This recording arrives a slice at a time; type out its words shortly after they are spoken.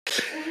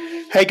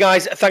Hey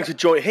guys, thanks for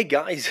joining. Hey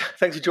guys,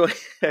 thanks for joining.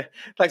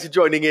 Thanks for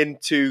joining in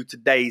to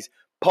today's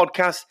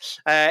podcast.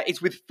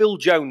 It's with Phil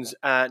Jones,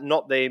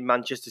 not the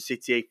Manchester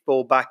City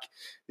fullback.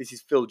 This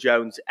is Phil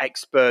Jones,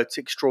 expert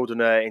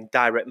extraordinaire in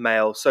direct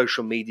mail,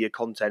 social media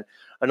content,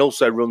 and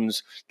also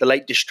runs the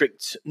Lake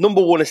District's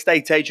 #1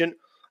 estate agent,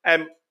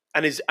 and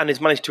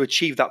has managed to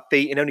achieve that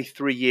feat in only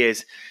 3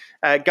 years.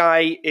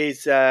 Guy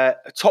is a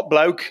top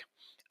bloke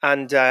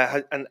and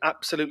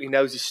absolutely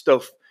knows his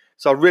stuff.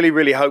 So I really,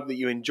 really hope that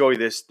you enjoy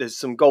this. There's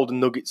some golden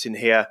nuggets in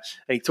here,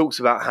 and he talks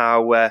about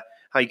how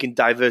you can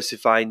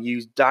diversify and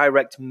use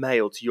direct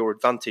mail to your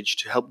advantage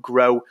to help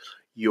grow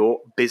your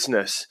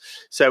business.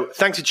 So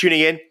thanks for tuning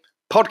in.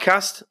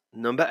 Podcast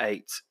number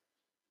 8.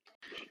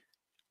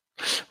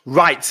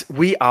 Right,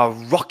 we are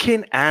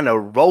rocking and a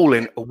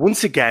rolling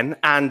once again,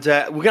 and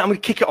I'm going to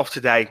kick it off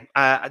today.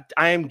 I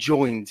am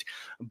joined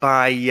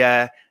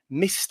by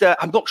Mr.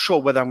 I'm not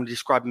sure whether I'm going to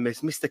describe him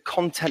as Mr.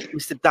 Content,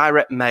 Mr.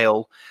 Direct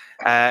Mail,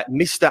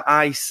 Mr.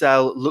 I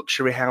sell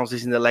luxury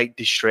houses in the Lake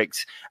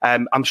District.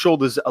 I'm sure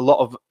there's a lot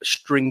of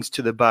strings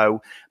to the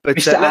bow, but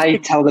Mr. I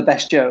tell the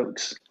best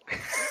jokes.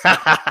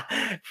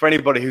 For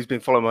anybody who's been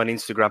following me on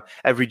Instagram,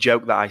 every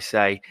joke that I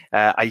say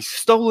is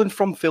stolen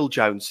from Phil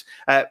Jones.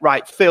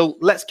 Right, Phil,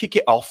 let's kick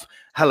it off.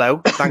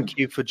 Hello, thank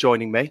you for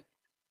joining me.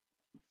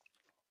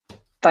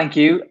 Thank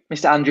you,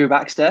 Mr. Andrew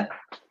Baxter.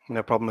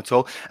 No problem at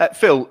all.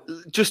 Phil,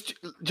 just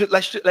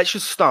let's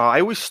just start. I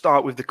always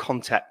start with the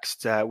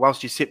context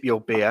whilst you sip your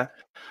beer.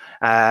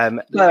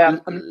 No,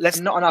 I'm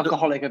not an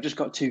alcoholic. I've just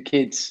got 2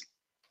 kids.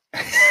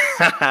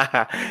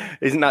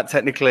 Isn't that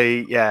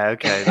technically? Yeah,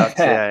 okay.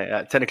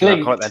 That's technically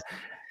alcoholic then.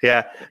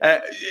 Yeah,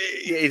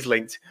 it is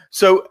linked.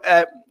 So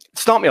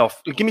start me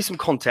off. Give me some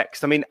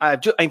context. I mean,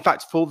 in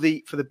fact, for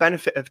the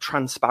benefit of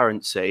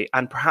transparency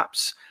and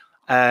perhaps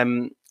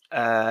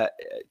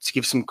to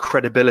give some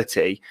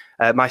credibility,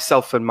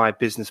 myself and my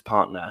business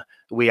partner,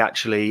 we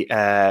actually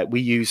we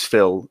use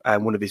Phil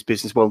and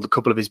a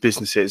couple of his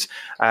businesses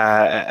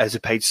as a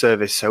paid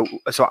service. So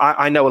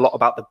I know a lot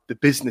about the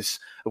business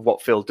of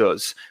what Phil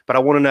does, but I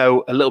want to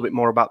know a little bit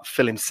more about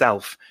Phil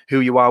himself,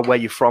 who you are, where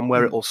you're from,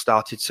 where it all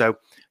started. So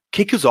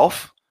kick us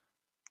off.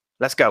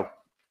 Let's go.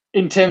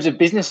 In terms of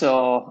business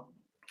or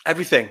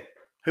everything.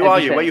 Who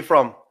are you? Where are you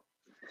from?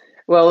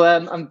 Well,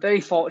 I'm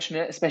very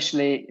fortunate,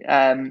 especially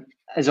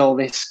as all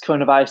this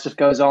coronavirus stuff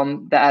goes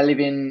on, that I live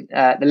in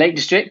the Lake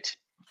District,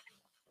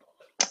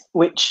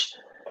 which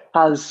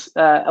has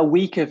a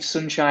week of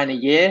sunshine a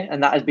year,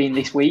 and that has been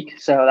this week.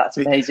 So that's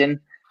amazing.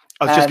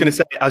 I was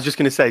just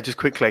going to say, just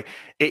quickly,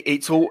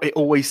 it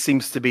always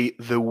seems to be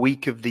the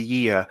week of the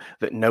year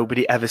that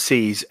nobody ever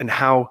sees, and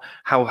how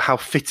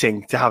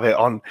fitting to have it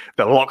on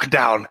the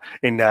lockdown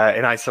in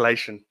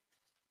isolation.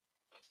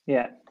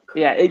 Yeah,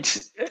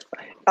 it's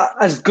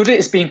as good as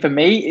it's been for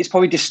me. It's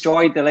probably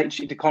destroyed the Lake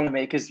District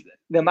economy because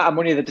the amount of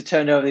money that it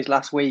turned over this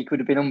last week would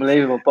have been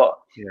unbelievable. But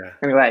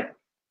anyway,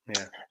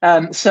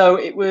 so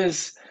it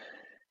was.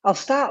 I'll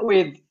start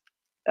with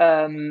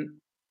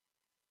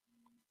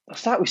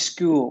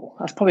school.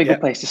 That's probably a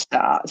good place to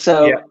start.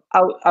 So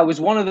I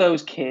was one of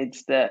those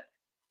kids that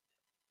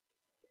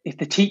if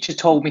the teacher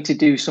told me to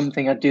do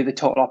something, I'd do the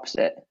total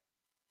opposite.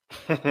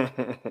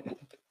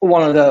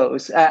 One of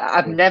those.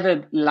 I've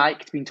never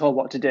liked being told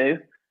what to do.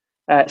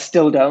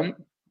 Still don't.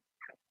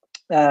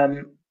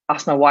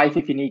 Ask my wife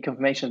if you need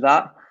confirmation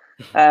of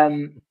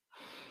that.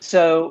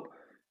 So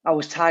I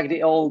was tagged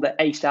at all the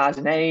A stars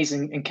and A's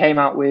and came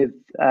out with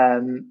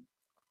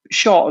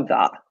short of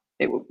that.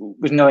 It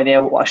was nowhere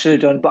near what I should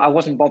have done, but I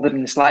wasn't bothered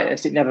in the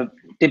slightest. It never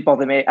did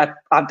bother me. I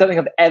don't think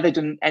I've ever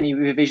done any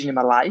revision in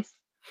my life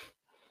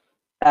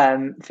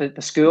for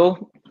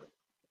school.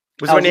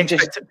 Was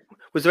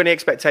there any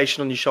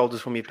expectation on your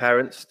shoulders from your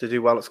parents to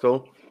do well at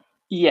school?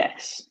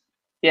 Yes.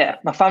 Yeah,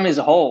 my family as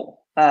a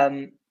whole.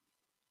 I'm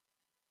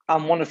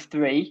one of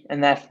 3,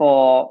 and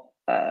therefore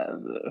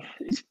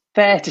it's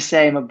fair to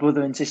say my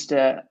brother and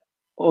sister,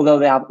 although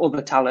they have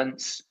other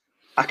talents,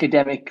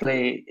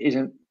 academically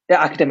isn't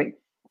academic.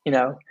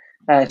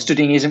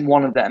 Studying isn't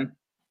one of them.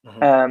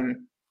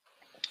 Mm-hmm.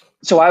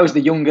 So I was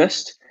the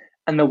youngest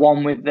and the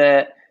one with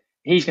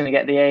he's going to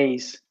get the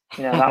A's.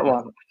 That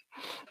one.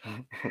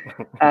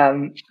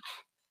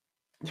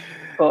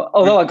 But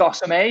although I got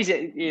some A's,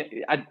 I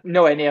had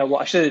nowhere near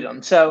what I should have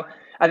done. So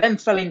I then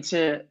went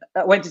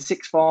to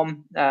sixth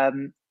form,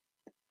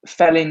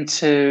 fell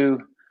into,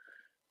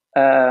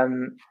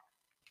 in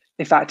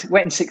fact,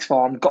 went in sixth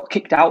form, got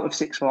kicked out of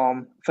sixth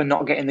form for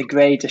not getting the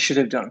grades I should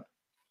have done,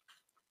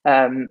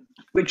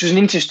 which was an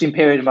interesting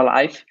period of my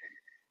life,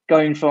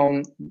 going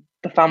from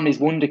the family's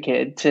wonder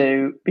kid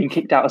to being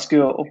kicked out of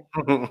school.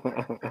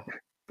 The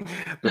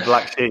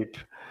black sheep.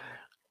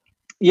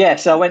 Yeah,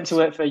 so I went to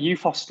work for a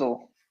youth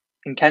hostel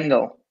in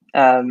Kendal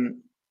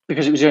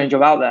because it was the only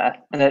job out there,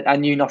 and I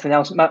knew nothing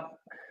else.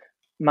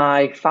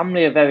 My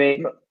family are my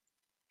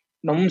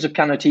mum's a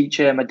piano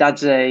teacher, my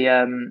dad's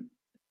a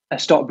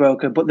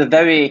stockbroker, but they're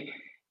very,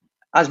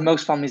 as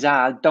most families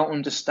are, don't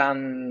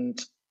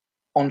understand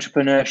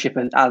entrepreneurship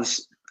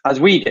as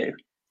we do.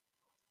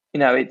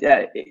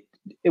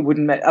 it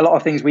wouldn't make, a lot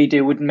of things we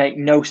do wouldn't make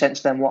no sense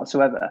to them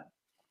whatsoever.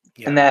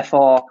 Yeah. And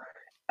therefore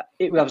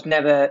I was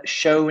never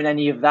shown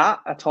any of that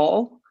at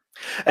all.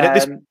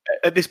 And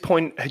at this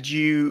point,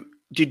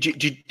 did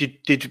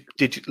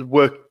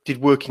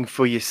working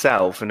for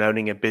yourself and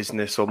owning a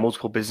business or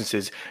multiple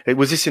businesses,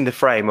 was this in the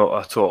frame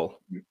at all?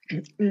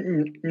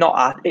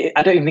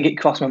 I don't even think it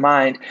crossed my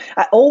mind.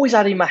 I always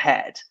had in my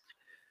head,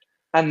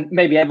 and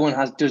maybe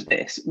everyone does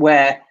this,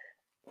 where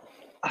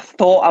I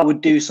thought I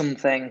would do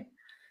something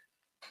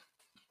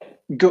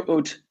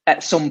good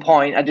at some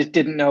point. I just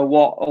didn't know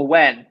what or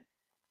when.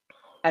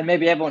 And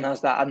maybe everyone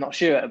has that. I'm not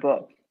sure,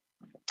 but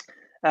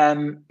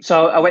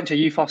so I went to a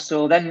youth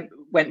hostel, then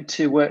went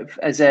to work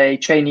as a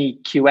trainee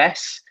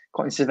QS,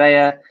 quantity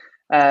surveyor,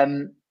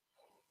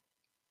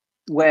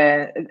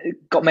 where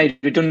got made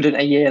redundant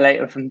a year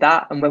later from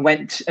that, and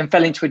went and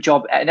fell into a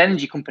job at an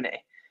energy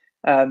company.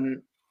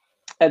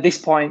 At this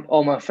point,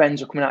 all my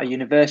friends were coming out of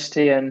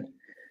university and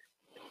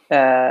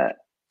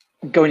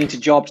going into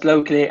jobs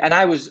locally, and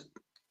I was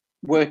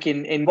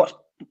working in what's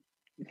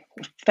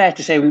fair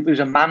to say it was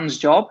a man's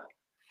job.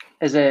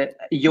 As a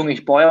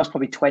youngish boy, I was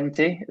probably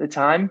 20 at the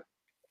time,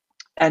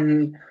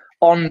 and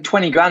on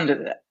 20 grand,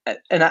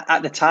 and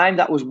at the time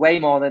that was way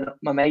more than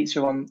my mates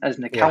were on as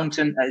an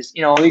accountant, as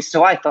you know.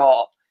 So I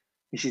thought,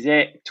 this is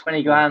it,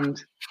 20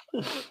 grand,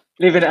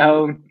 living at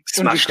home,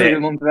 100 quid a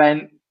month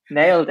rent,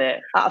 nailed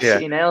it,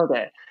 absolutely nailed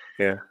it.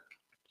 Yeah.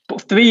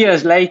 But 3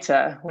 years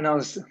later, when I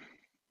was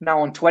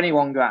now on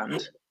 21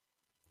 grand,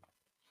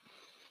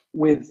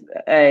 with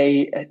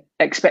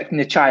expecting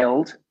a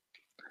child,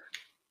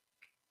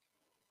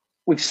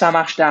 with Sam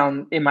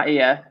Ashdown in my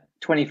ear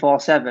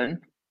 24/7.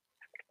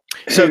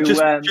 So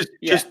just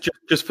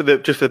for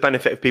the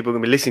benefit of people who are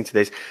going to be listening to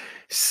this,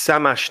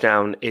 Sam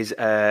Ashdown is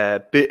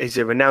a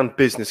renowned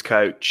business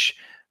coach,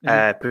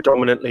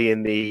 predominantly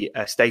in the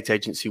estate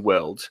agency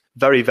world.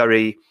 Very,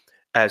 very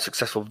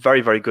successful.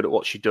 Very, very good at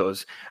what she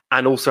does,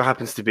 and also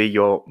happens to be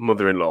your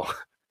mother-in-law.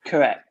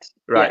 Correct.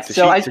 Right.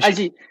 Yeah. So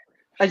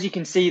as you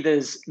can see,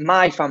 there's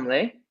my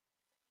family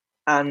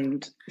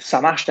and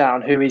Sam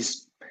Ashdown, who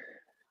is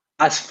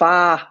as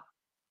far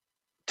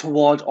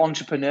towards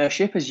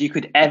entrepreneurship as you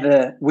could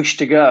ever wish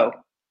to go.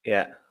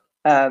 Yeah.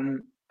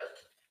 You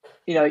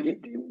know,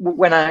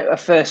 when I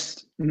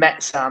first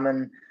met Sam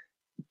and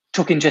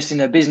took interest in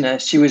her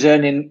business, she was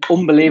earning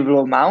unbelievable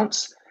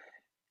amounts,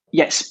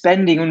 yet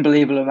spending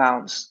unbelievable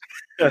amounts.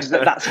 Because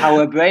that's how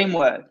her brain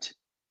worked.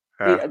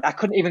 I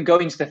couldn't even go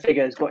into the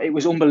figures, but it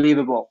was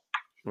unbelievable.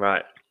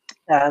 Right.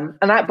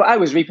 But I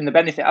was reaping the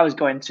benefit. I was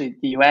going to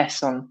the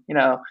US on,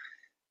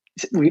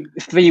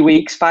 3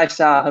 weeks,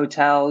 5-star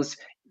hotels,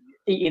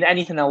 eating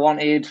anything I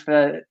wanted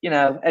for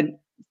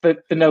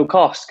no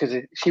cost because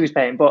she was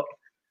paying. But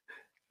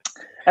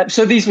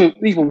so these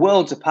were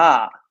worlds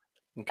apart.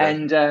 Okay.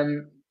 And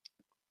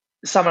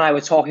Sam and I were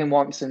talking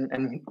once,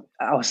 and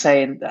I was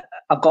saying that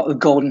I've got the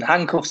golden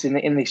handcuffs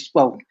in this.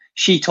 Well,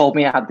 she told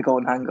me I had the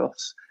golden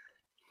handcuffs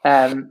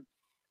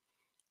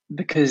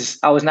because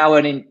I was now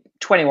earning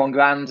 21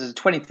 grand as a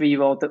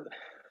 23-year-old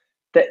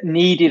that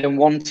needed and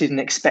wanted and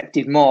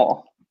expected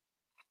more.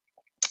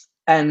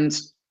 And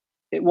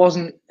it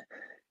wasn't,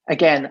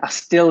 again, I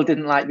still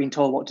didn't like being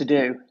told what to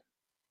do.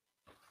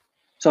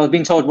 So I was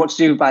being told what to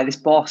do by this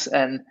boss.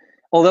 And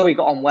although we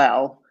got on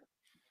well,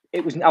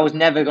 I was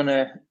never going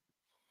to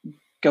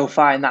go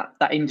find that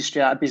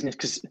industry, that business,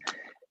 because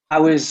I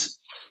was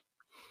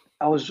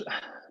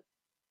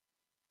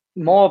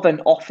more of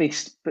an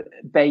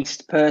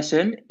office-based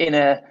person in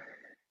a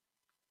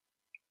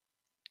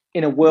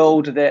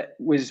world that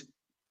was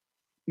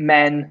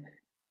men,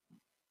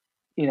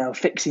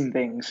 fixing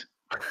things.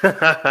 Does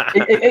that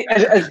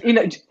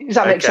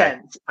make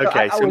sense?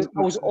 Okay, I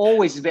was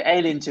always a bit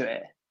alien to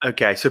it.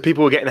 Okay, so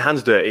people were getting their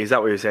hands dirty. Is that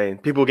what you're saying?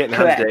 People were getting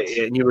their hands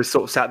dirty, and you were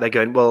sort of sat there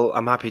going, "Well,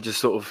 I'm happy just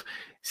sort of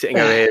sitting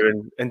over here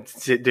and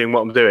doing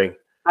what I'm doing."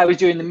 I was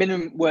doing the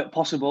minimum work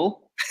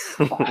possible.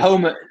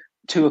 Home at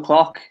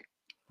 2:00.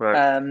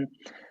 Right.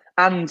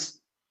 And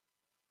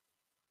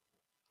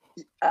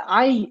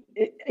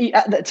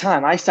at that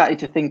time, I started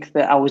to think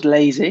that I was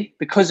lazy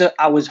because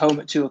I was home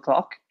at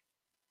 2:00.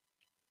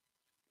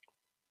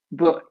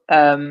 But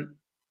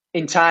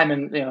in time,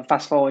 and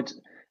fast forward,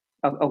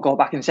 I'll go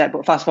back in a sec.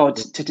 But fast forward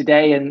to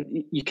today,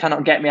 and you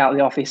cannot get me out of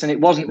the office. And it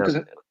wasn't because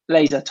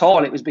lazy at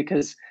all. It was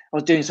because I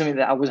was doing something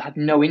that I had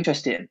no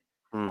interest in.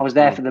 I was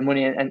there for the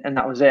money, and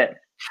that was it.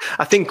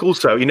 I think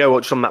also,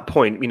 what's on that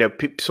point,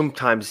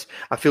 sometimes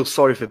I feel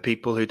sorry for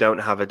people who don't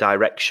have a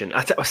direction.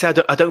 I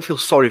don't feel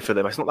sorry for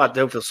them. It's not that I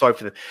don't feel sorry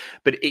for them,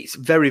 but it's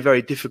very,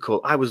 very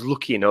difficult. I was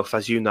lucky enough,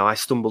 as you know, I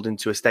stumbled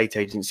into a estate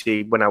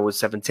agency when I was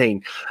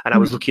 17, and I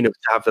was lucky enough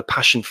to have the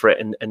passion for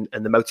it and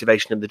the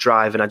motivation and the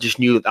drive. And I just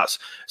knew that that's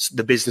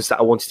the business that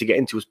I wanted to get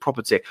into was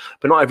property,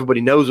 but not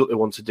everybody knows what they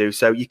want to do.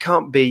 So you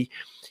can't be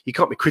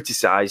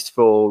criticised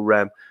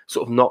for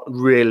sort of not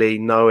really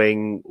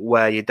knowing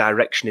where your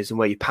direction is and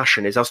where your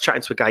passion is. I was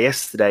chatting to a guy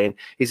yesterday, and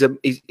he's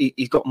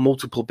got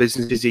multiple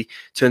businesses. He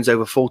turns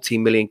over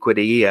 14 million quid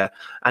a year,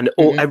 and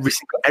every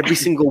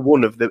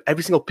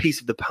single piece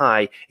of the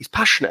pie he's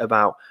passionate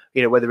about.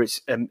 you know, whether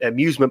it's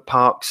amusement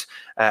parks,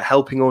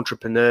 helping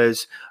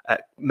entrepreneurs,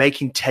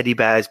 making teddy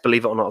bears,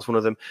 believe it or not, is one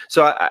of them.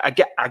 So I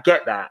get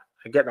that.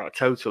 I get that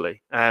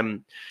totally.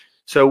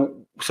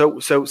 So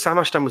Sam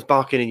Ashdown was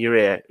barking in your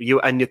ear,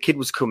 and your kid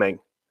was coming.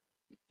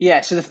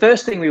 Yeah. So the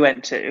first thing we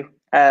went to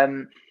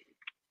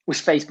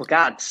was Facebook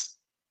ads.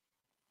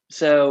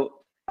 So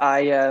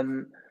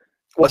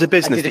What's a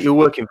business that you're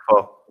working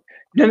for?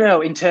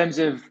 No. In terms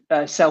of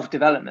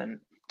self-development.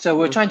 So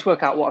we're trying to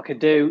work out what I could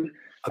do.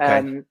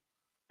 Okay.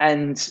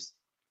 And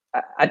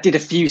I did a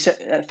few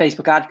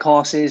Facebook ad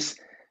courses.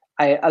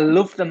 I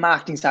love the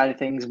marketing side of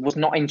things. Was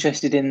not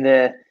interested in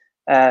the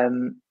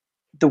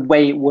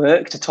way it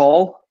worked at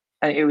all,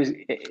 and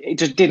it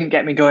just didn't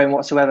get me going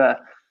whatsoever.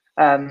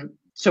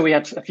 So we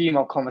had a few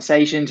more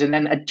conversations, and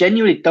then I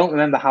genuinely don't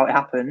remember how it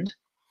happened.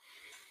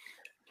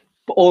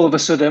 But all of a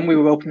sudden, we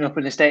were opening up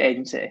an estate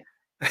agency.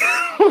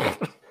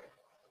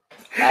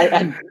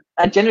 I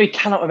generally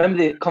cannot remember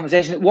the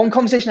conversation. One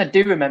conversation I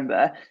do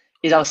remember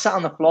is I was sat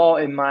on the floor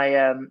in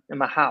my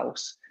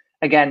house,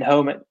 again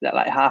home at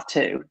like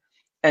 2:30,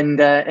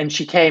 and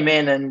she came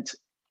in, and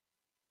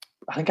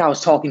I think I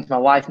was talking to my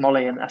wife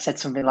Molly, and I said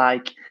something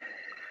like,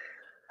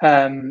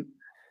 or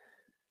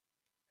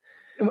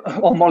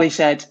Molly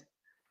said,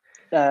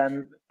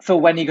 "Phil,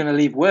 when are you going to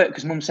leave work?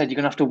 Because Mum said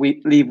you're going to have to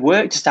leave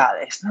work to start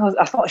this." And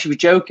I thought she was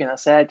joking. I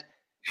said,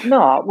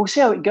 "No, we'll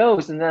see how it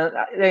goes, and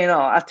then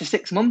after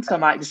 6 months, I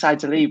might decide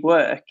to leave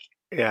work."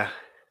 Yeah.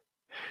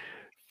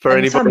 For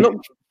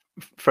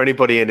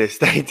anybody in a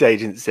estate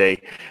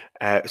agency,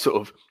 sort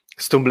of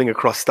stumbling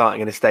across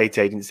starting an estate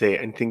agency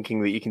and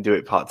thinking that you can do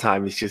it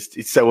part-time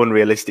it's so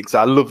unrealistic. So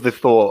I love the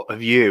thought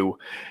of you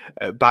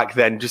back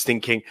then just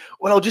thinking,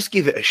 well, I'll just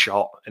give it a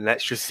shot and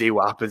let's just see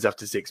what happens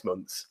after 6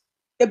 months.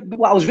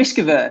 Well, I was risk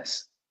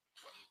averse.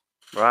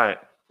 Right.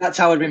 That's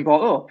how I'd been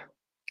brought up.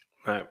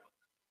 Right.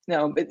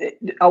 No,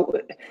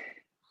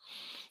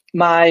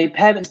 my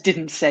parents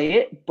didn't say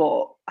it,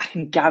 but I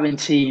can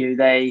guarantee you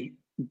they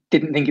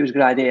didn't think it was a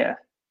good idea.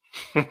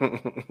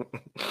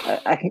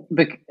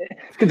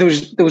 There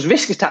was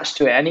risk attached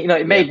to it, and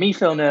it made me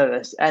feel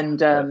nervous.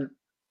 And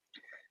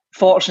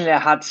fortunately, I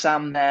had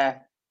Sam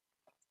there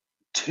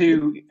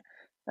to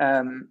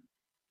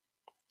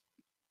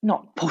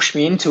not push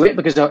me into it,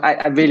 because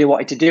I really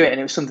wanted to do it, and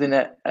it was something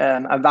that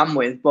I ran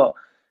with. But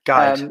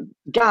guide's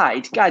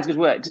good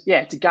word.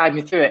 Yeah, to guide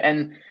me through it.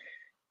 And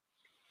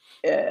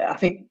I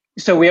think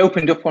so. We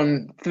opened up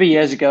on 3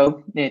 years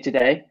ago, near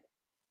today,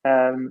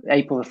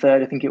 April the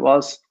 3rd, I think it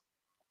was.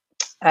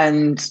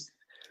 And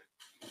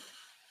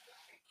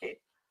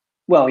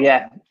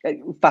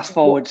fast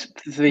forward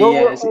 3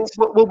 years.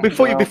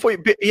 Before you,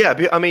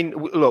 I mean,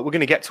 look, we're going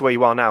to get to where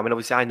you are now. I mean,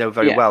 obviously, I know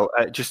very well.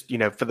 Just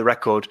for the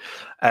record,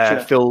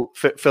 sure.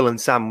 Phil and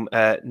Sam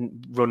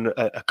run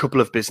a couple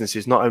of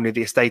businesses, not only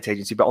the estate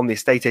agency, but on the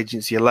estate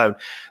agency alone,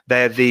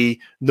 they're the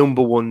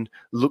 #1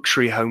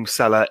 luxury home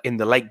seller in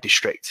the Lake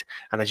District.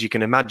 And as you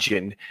can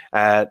imagine,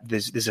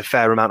 there's a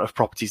fair amount of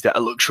properties that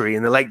are luxury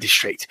in the Lake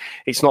District.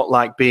 It's not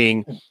like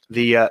being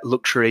the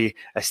luxury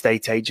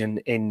estate agent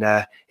in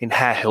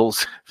Hare Hills.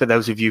 For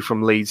those of you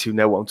from Leeds who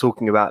know what I'm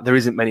talking about, there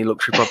isn't many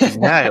luxury properties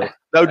in Hare Hills.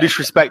 No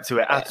disrespect to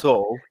it at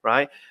all,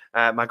 right?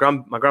 My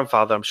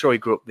grandfather, I'm sure he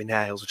grew up in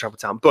Hare Hills or Travel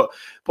Town. But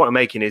the point I'm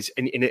making is,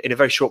 in a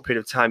very short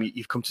period of time,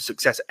 you've come to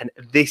success, and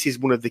this is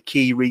one of the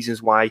key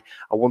reasons why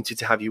I wanted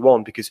to have you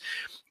on, because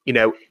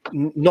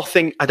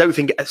nothing. I don't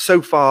think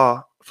so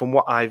far from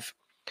what I've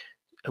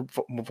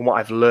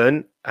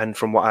learned, and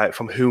from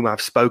whom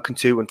I've spoken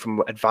to, and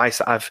from advice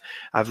that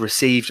I've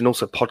received, and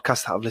also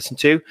podcasts that I've listened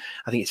to,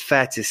 I think it's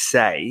fair to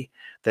say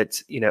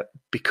that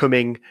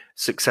becoming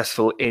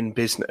successful in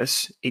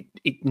business, it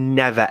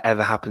never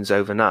ever happens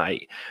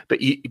overnight.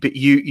 But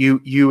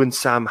you and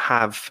Sam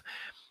have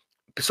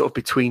sort of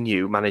between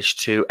you managed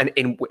to, and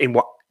in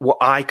what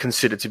I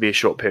consider to be a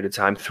short period of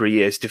time, 3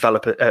 years,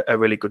 develop a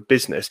really good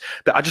business.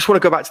 But I just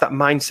want to go back to that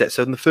mindset.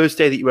 So on the first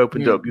day that you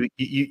opened up,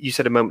 you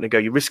said a moment ago,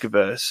 you're risk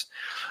averse.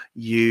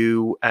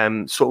 You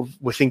sort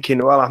of were thinking,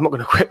 well, I'm not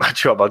going to quit my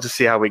job. I'll just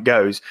see how it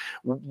goes.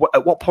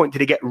 At what point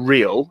did it get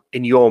real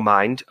in your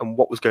mind, and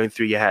what was going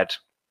through your head?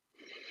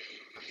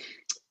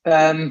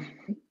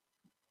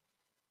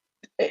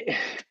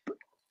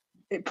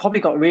 It probably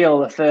got real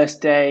the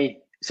first day.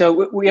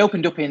 So we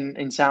opened up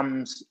in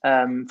Sam's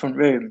front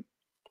room.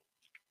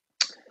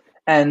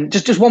 And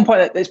just one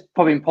point that's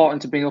probably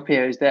important to bring up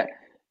here is that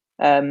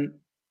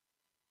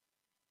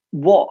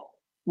what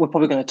we're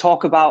probably going to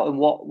talk about, and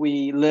what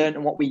we learned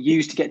and what we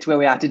used to get to where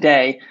we are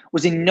today,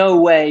 was in no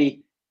way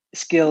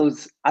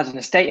skills as an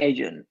estate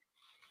agent.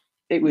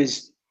 It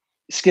was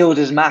skills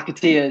as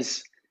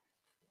marketeers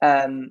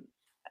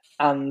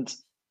and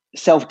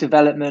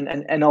self-development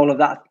and all of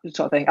that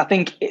sort of thing. I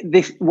think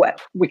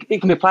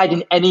it can be applied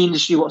in any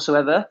industry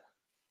whatsoever,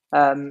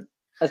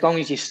 as long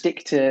as you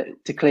stick to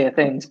clear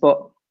things.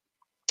 But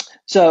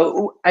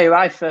so I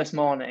arrived first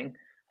morning,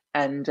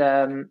 and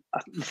the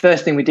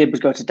first thing we did was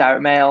go to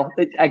direct mail.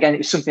 It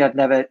was something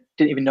didn't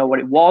even know what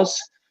it was.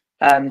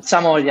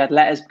 Sam already had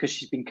letters because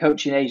she's been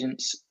coaching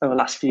agents over the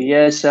last few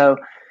years. So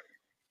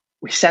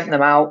we sent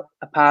them out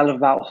a pile of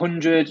about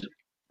 100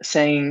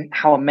 saying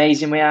how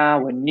amazing we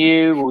are, we're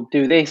new, we'll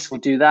do this, we'll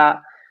do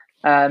that.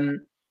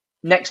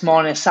 Next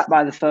morning, I sat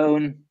by the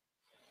phone,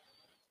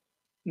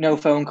 no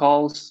phone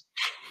calls.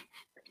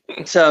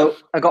 So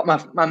I got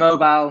my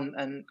mobile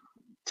and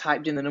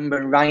typed in the number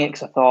and rang it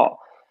because I thought,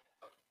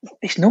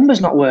 this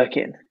number's not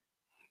working.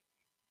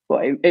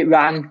 But it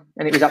rang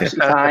and it was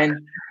absolutely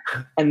fine.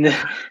 And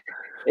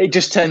it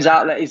just turns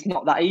out that it's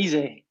not that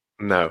easy.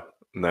 No.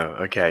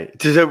 Okay.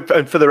 So,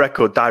 and for the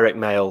record, direct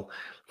mail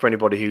for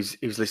anybody who's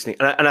listening,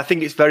 and I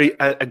think it's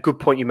a good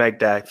point you made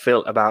there,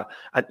 Phil. About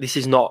this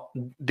is not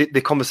the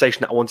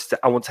conversation that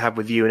I want to have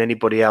with you and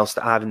anybody else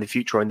that I have in the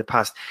future or in the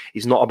past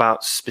is not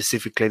about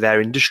specifically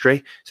their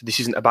industry. So this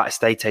isn't about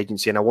estate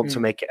agency, and I want to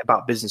make it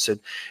about business.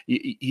 And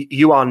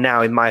you are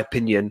now, in my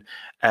opinion,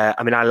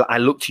 I mean, I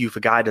look to you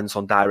for guidance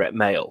on direct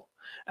mail.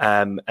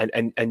 And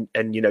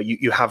you know,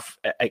 you have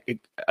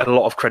a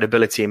lot of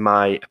credibility, in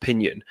my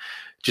opinion.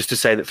 Just to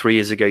say that 3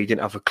 years ago you didn't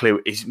have a clue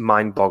is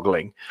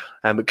mind-boggling,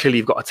 but clearly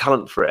you've got a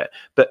talent for it.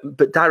 But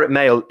direct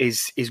mail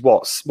is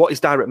what is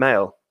direct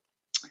mail?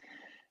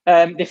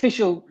 The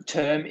official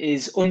term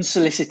is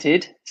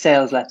unsolicited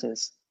sales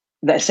letters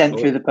that are sent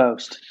through the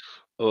post.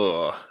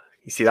 Oh,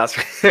 you see, that's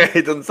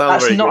it doesn't sound.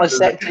 That's very not good, as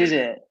sexy, is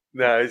it?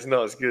 No, it's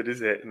not as good,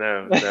 is it?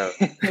 No,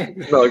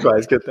 it's not quite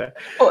as good there.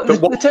 But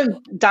the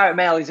term direct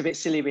mail is a bit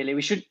silly, really.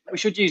 We should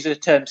use the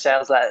term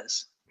sales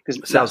letters because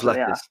sales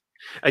letters.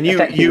 And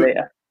you.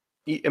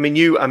 I mean,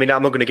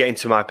 I'm not going to get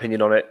into my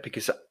opinion on it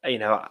because, you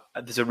know,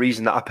 there's a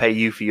reason that I pay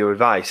you for your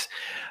advice.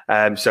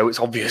 So it's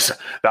obvious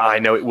that I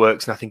know it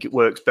works and I think it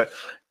works. But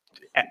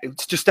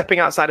it's just stepping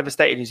outside of a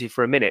estate agency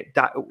for a minute.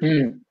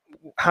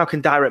 How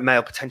can direct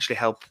mail potentially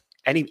help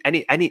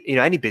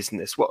any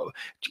business? What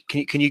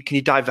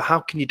how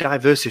can you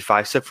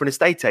diversify? So for an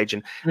estate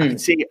agent,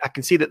 I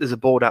can see that there's a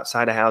board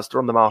outside a house, they're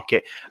on the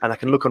market, and I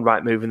can look on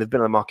Rightmove and they've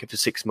been on the market for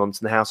 6 months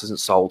and the house isn't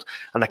sold,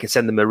 and I can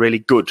send them a really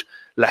good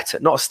letter,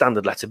 not a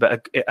standard letter,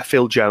 but a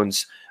Phil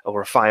Jones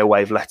or a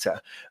Firewave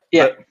letter.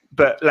 Yeah.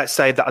 But let's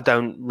say that I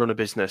don't run a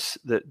business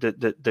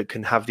that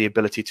can have the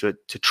ability to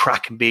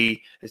track and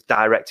be as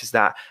direct as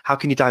that. How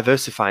can you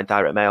diversify in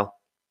direct mail?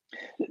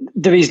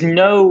 There is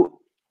no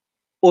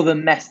other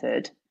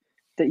method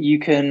that you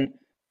can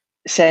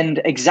send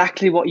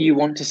exactly what you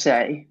want to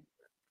say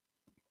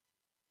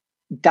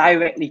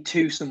directly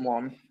to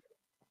someone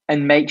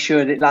and make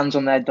sure that it lands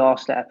on their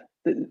doorstep.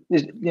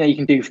 You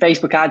can do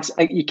Facebook ads.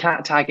 You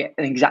can't target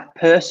an exact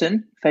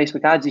person.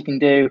 Facebook ads. You can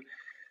do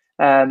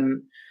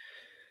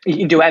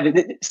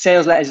everything.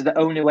 Sales letters are the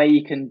only way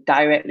you can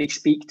directly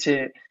speak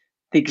to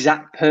the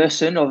exact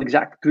person or the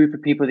exact group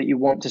of people that you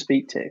want to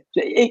speak to.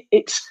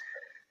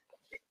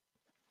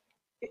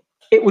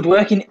 It would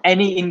work in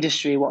any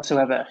industry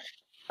whatsoever.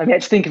 I mean,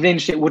 to think of an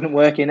industry it wouldn't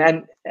work in.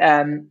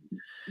 And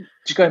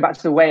just going back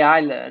to the way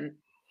I learned,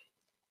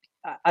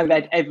 I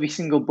read every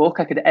single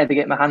book I could ever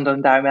get my hand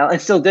on direct mail, and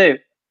still do.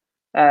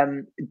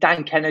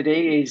 Dan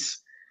Kennedy is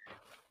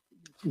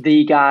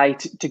the guy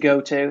to go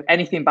to.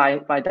 Anything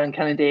by Dan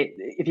Kennedy.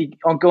 If you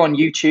go on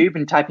YouTube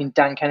and type in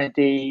Dan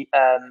Kennedy,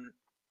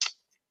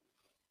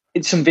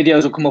 some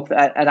videos will come up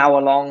an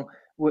hour long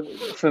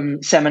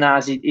from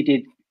seminars he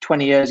did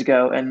 20 years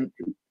ago, and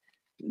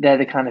they're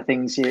the kind of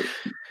things that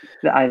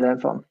I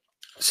learned from.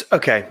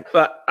 Okay,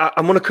 but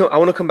I want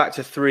to come back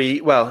to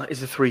three. Well, it's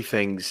the three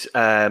things.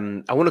 I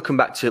want to come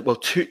back to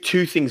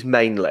two things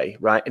mainly,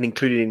 right, and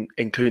including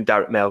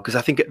direct mail, because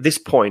I think at this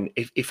point,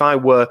 if I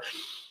were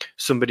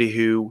somebody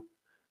who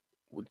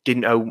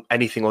didn't know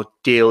anything or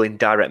deal in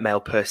direct mail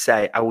per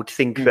se, I would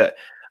think that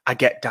I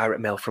get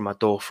direct mail from my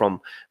door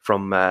from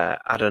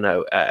I don't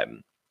know.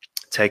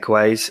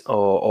 Takeaways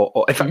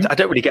or in fact I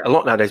don't really get a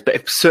lot nowadays,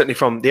 but certainly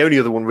from the only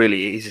other one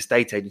really is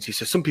estate agency.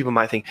 So some people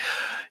might think,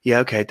 yeah,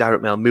 okay,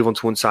 direct mail, move on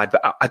to one side,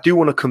 but I do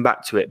want to come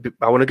back to it.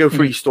 I want to go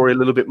through your story a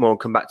little bit more and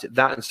come back to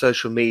that and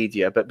social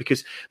media, but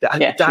because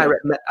I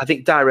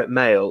think direct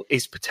mail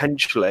is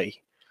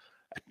potentially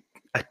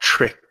a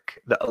trick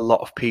that a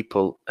lot of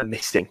people are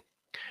missing.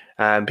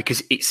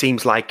 Because it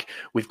seems like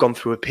we've gone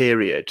through a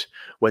period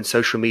when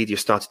social media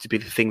started to be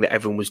the thing that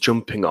everyone was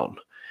jumping on.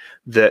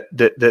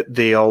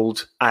 The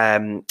old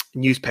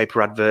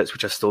newspaper adverts,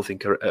 which I still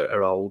think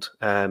are old,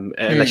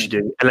 unless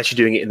you're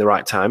doing it in the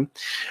right time,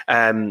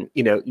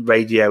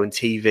 radio and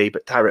TV.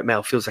 But direct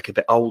mail feels like a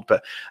bit old.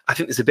 But I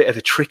think there's a bit of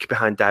a trick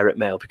behind direct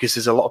mail because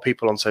there's a lot of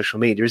people on social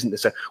media, isn't there?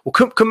 So we'll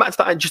come back to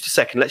that in just a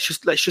second. Let's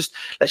just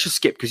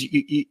skip, because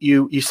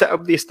you set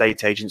up the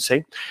estate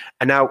agency,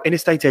 and now in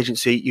estate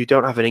agency you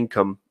don't have an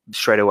income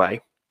straight away.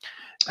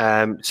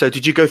 So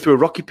did you go through a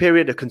rocky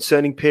period, a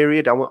concerning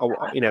period?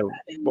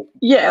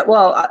 Yeah,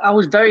 well, I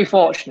was very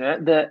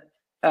fortunate that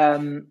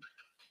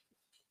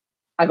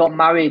I got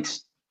married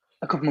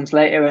a couple months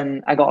later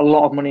and I got a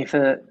lot of money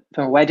for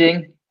a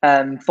wedding,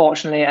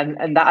 fortunately,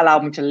 and that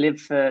allowed me to live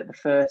for the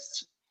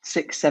first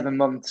 6-7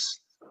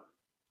 months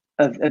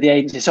of the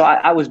agency. So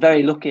I was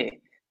very lucky.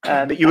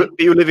 But you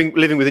were living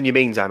within your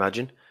means, I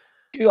imagine.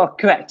 You are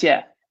correct,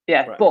 yeah.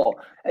 Right. But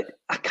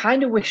I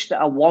kind of wish that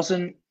I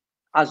wasn't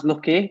as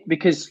lucky,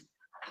 because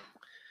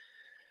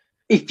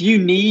if you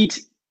need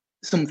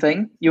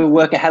something, you'll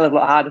work a hell of a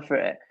lot harder for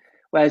it.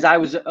 Whereas I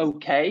was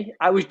okay.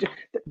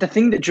 The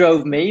thing that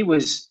drove me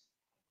was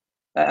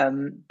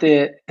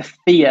the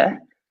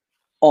fear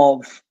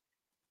of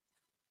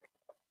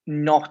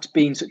not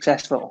being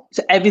successful.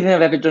 So everything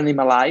I've ever done in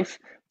my life,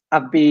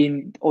 I've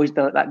been always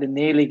the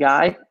nearly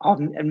guy. I've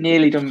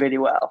nearly done really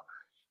well,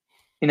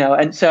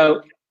 and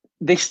so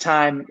this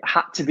time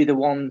had to be the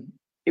one.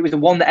 It was the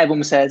one that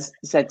everyone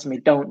said to me,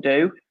 "Don't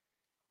do."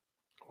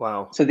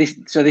 Wow. So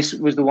this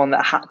was the one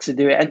that had to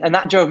do it, and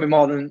that drove me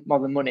more than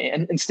money,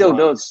 and still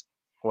does.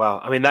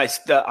 Wow. I mean,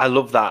 I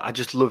love that. I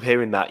just love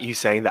hearing that, you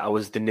saying that I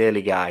was the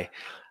nearly guy,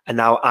 and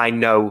now I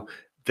know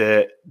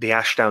the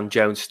Ashdown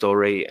Jones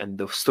story and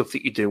the stuff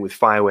that you're doing with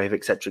Firewave,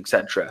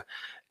 etc.,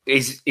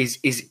 is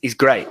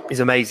great, is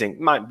amazing.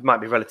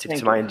 Might be relative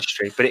to my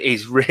industry, but it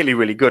is really,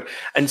 really good.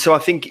 And so I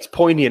think it's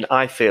poignant,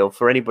 I feel,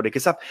 for anybody,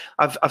 because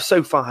I've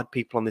so far had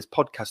people on this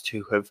podcast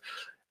who have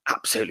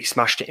absolutely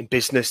smashed it in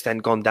business, then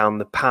gone down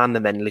the pan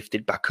and then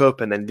lifted back up,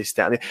 and then this,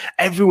 that.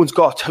 Everyone's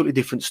got a totally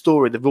different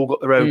story. They've all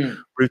got their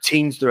own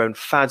routines, their own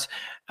fads.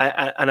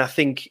 And I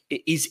think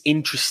it is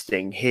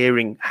interesting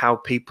hearing how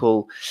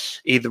people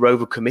either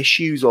overcome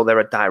issues or they're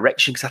a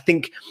direction, because I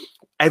think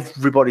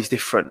everybody's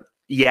different.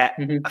 Yet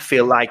I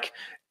feel like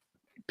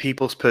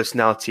people's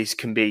personalities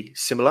can be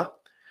similar.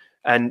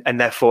 And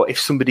therefore, if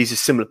somebody's a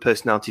similar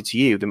personality to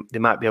you, they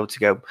might be able to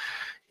go,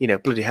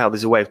 bloody hell,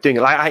 there's a way of doing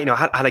it. Like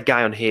I had a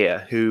guy on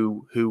here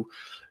who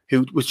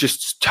was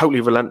just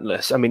totally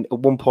relentless. I mean, at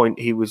one point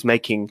he was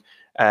making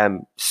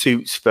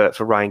suits for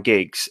Ryan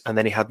Giggs, and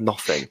then he had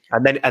nothing.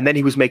 And then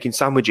he was making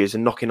sandwiches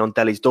and knocking on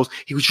delis' doors.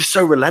 He was just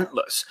so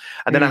relentless.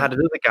 And then I had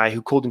another guy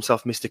who called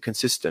himself Mr.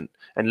 Consistent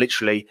and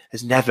literally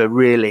has never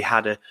really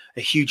had a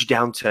huge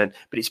downturn,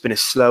 but it's been a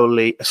slow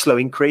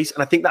increase.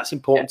 And I think that's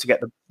important to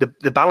get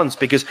the balance,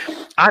 because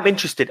I'm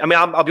interested. I mean,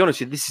 I'll be honest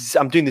with you,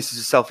 I'm doing this as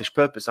a selfish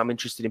purpose. I'm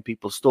interested in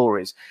people's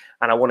stories,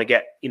 and I want to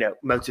get,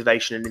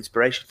 motivation and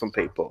inspiration from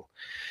people.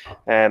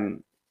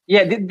 The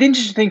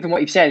interesting thing from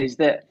what you've said is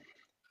that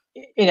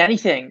in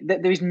anything,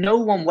 that there is no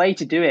one way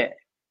to do it.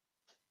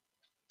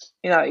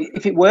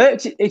 If it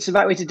works, it's the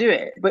right way to do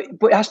it, but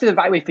it has to be the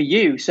right way for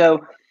you. So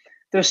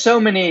there are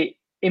so many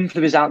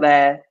influencers out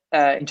there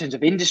in terms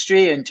of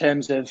industry, in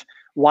terms of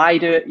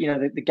wider,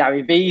 the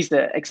Gary V's,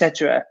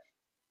 etc.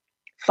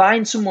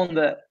 Find someone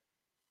that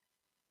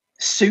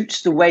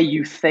suits the way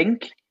you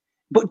think,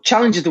 but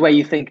challenges the way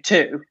you think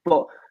too.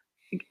 But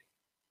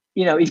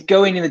is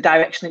going in the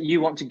direction that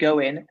you want to go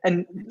in,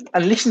 and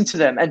listen to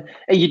them. And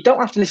you don't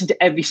have to listen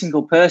to every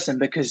single person,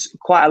 because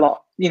quite a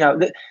lot,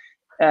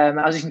 I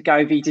was listening to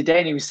Gary Vee today,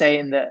 and he was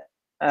saying that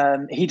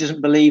he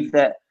doesn't believe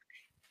that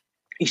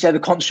he should ever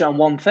concentrate on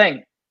one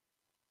thing,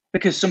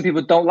 because some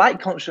people don't like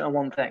concentrate on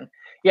one thing.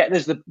 Yet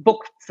there's the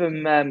book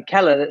from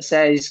Keller that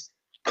says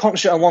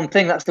concentrate on one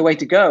thing, that's the way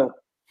to go.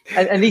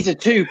 And these are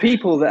two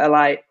people that are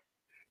like,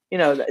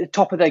 at the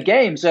top of their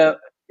game. So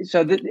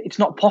it's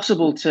not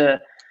possible to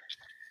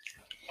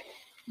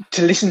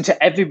listen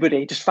to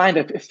everybody. Just find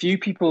a few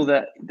people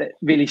that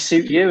really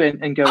suit you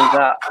and go with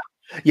that.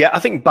 Yeah, I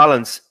think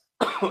balance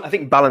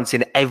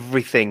in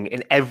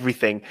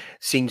everything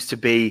seems to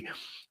be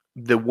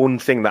the one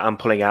thing that I'm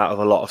pulling out of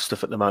a lot of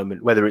stuff at the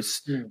moment, whether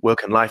it's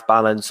work and life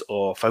balance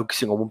or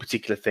focusing on one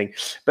particular thing.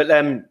 But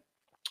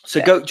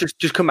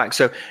just come back.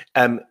 So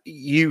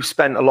you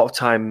spent a lot of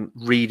time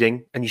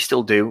reading, and you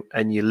still do,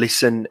 and you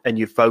listen and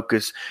you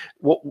focus.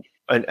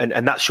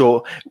 And that's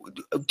your.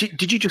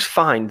 Did you just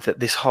find that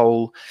this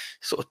whole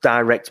sort of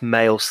direct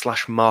mail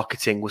 /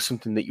 marketing was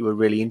something that you were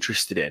really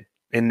interested in?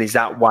 And is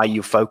that why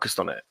you focused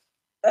on it?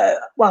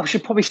 Well, we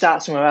should probably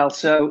start somewhere else.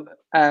 So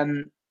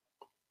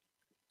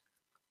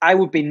I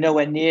would be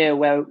nowhere near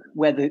where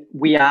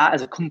we are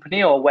as a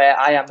company, or where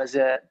I am as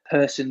a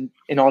person,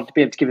 in order to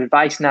be able to give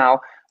advice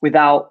now,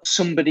 without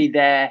somebody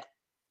there.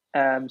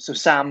 So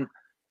Sam,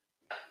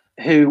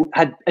 who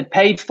had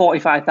paid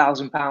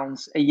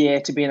 £45,000 a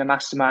year to be in a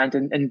mastermind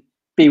and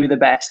be with the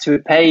best, who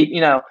had paid,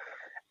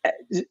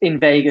 in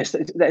Vegas,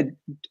 that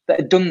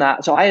had done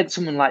that. So I had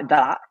someone like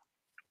that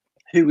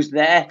who was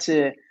there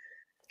to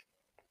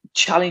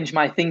challenge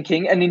my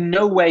thinking, and in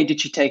no way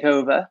did she take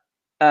over.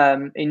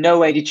 In no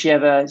way did she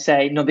ever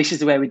say, no, this is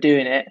the way we're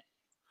doing it.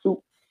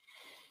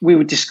 We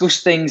would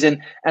discuss things,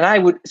 and I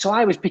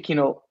was picking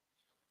up,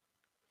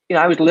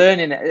 I was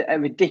learning at a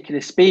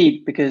ridiculous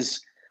speed, because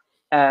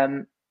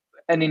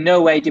and in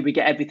no way did we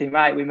get everything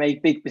right. We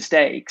made big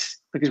mistakes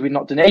because we'd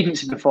not done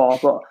agency before.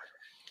 But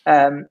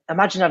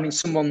imagine having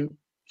someone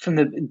from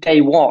the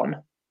day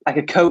one, like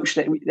a coach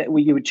that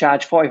you would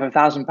charge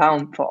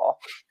 £45,000 for,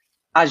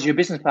 as your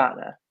business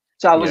partner.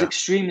 So I was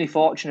extremely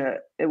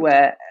fortunate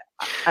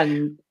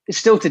and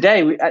still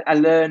today, I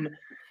learn,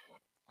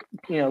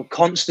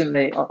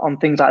 constantly on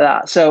things like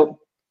that. So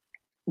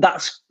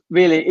that's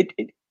really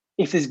it.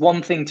 If there's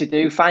one thing to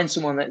do, find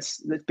someone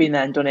that's been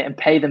there and done it, and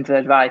pay them for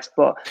advice.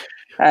 But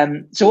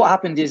so what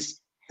happened is,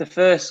 the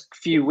first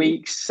few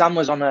weeks, Sam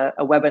was on a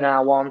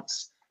webinar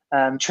once,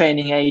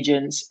 training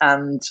agents,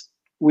 and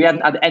we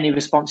hadn't had any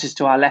responses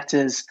to our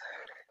letters.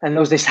 And there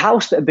was this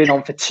house that had been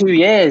on for 2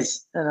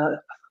 years. And I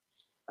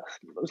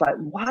was like,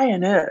 why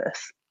on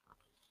earth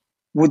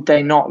would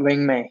they not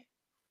ring me?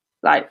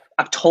 Like,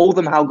 I've told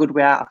them how good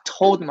we are. I've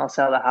told them I'll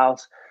sell the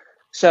house.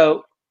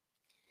 So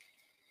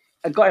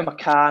I got in my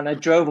car and I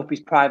drove up his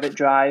private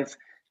drive,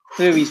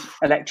 through his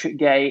electric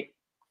gate,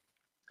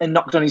 and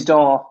knocked on his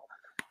door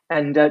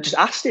and just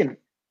asked him,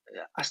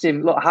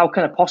 look, how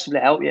can I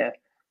possibly help you?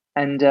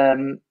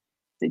 And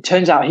it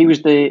turns out he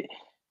was the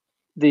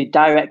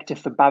director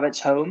for Barrett's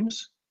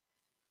Homes.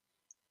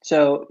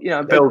 So,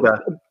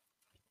 Builder.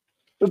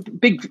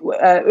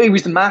 He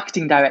was the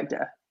marketing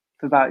director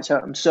for Barrett's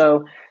Homes.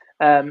 So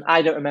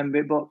I don't remember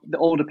it, but the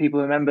older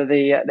people remember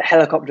the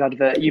helicopter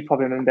advert. You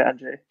probably remember it,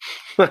 Andrew.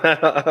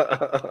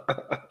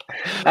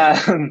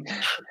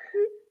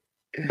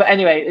 But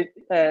anyway,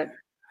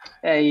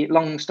 a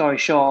long story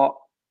short,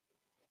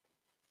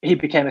 he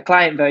became a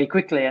client very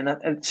quickly,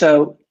 and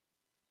so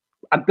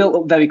I built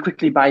up very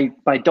quickly by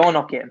door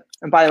knocking.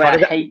 And by the way, I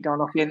hate door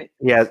knocking.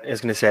 Yeah, I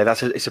was going to say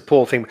it's a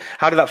poor thing.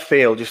 How did that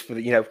feel? Just for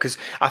because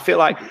I feel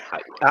like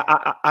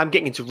I'm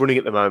getting into running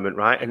at the moment,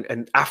 right?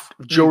 And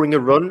during a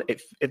run,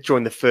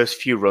 during the first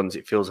few runs,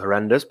 it feels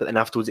horrendous, but then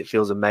afterwards, it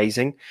feels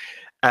amazing.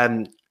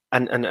 And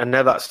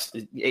now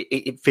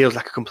it feels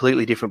like a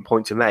completely different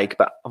point to make.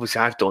 But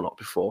obviously, I've door knocked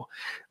before.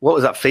 What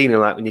was that feeling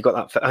like when you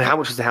got that? I mean, how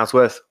much was the house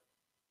worth?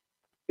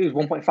 It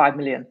was 1.5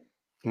 million.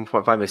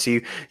 1.5 million.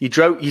 So you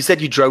drove. You said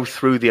you drove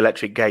through the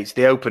electric gates.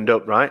 They opened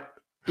up, right?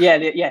 Yeah.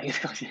 The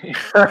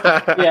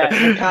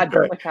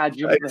car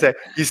jumped. So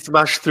you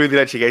smashed through the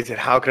electric gates. And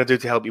how can I do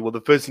to help you? Well,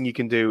 the first thing you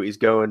can do is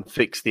go and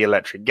fix the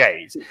electric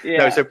gates. Yeah.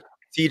 No, so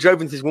you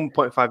drove into this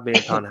 £1.5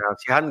 million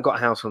house. You hadn't got a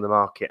house on the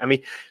market. I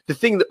mean,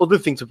 the other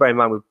thing to bear in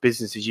mind with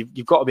business is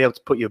you've got to be able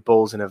to put your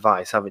balls in a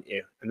vice, haven't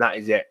you? And that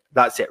is it.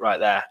 That's it right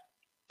there.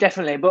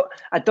 Definitely, but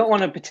I don't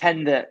want to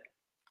pretend that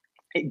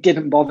it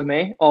didn't bother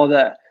me or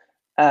that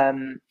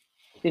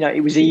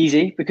it was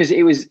easy, because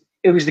it was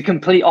the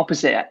complete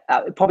opposite.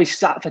 I probably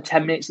sat for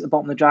 10 minutes at the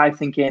bottom of the drive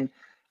thinking,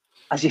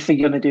 as if you're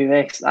going to do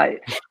this,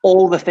 like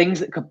all the things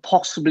that could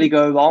possibly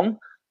go wrong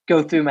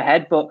go through my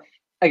head. But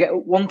I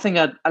get one thing.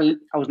 I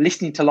was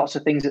listening to lots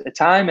of things at the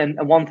time, and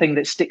one thing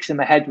that sticks in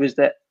my head was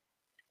that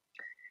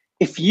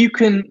if you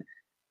can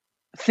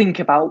think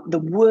about the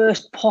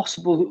worst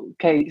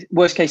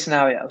case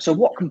scenario, so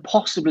what can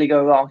possibly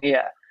go wrong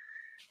here,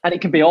 and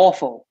it can be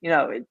awful.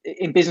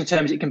 In business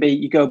terms, it can be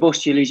you go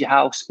bust, you lose your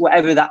house,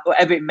 whatever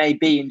it may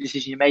be in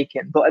decision you're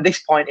making. But at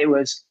this point, it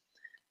was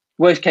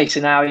worst case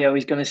scenario.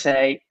 He's going to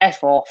say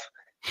F off,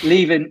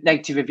 leave a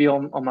negative review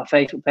on my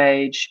Facebook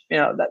page.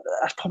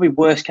 That's probably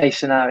worst case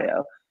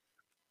scenario.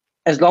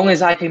 As long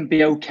as I can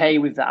be okay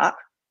with that,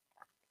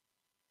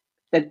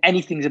 then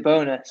anything's a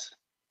bonus.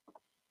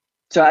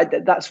 So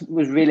that's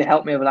was really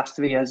helped me over the last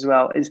 3 years as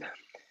well. Is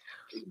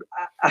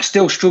I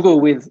still struggle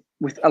with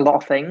a lot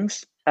of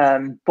things,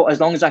 but as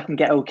long as I can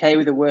get okay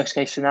with the worst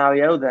case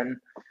scenario,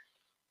 then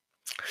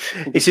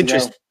it's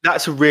interesting.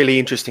 That's a really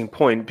interesting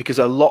point, because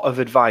a lot of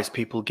advice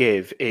people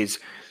give is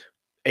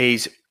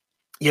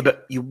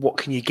but what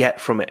can you get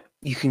from it?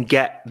 You can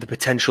get the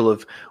potential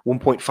of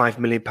 £1.5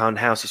 million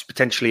house. It's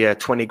potentially a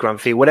 20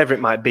 grand fee, whatever it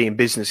might be in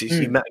business.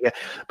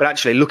 But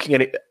actually looking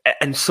at it,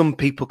 and some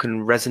people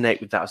can resonate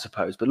with that, I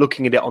suppose. But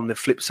looking at it on the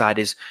flip side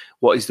is,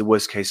 what is the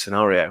worst case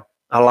scenario?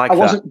 I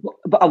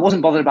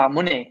wasn't bothered about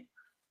money.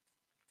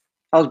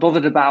 I was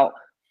bothered about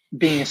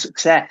being a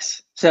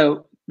success.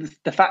 So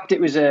the fact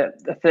it was a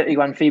 30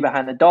 grand fee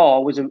behind the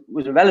door was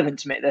irrelevant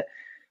to me. That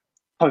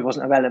probably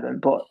wasn't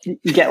irrelevant, but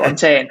you get what I'm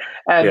saying.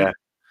 Yeah.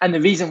 And the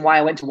reason why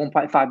I went to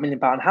 £1.5 million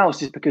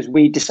house is because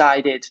we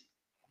decided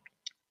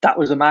that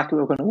was the market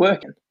we were going to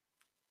work in,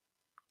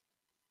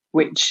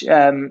 which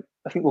I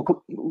think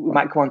we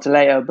might come on to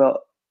later,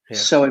 but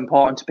so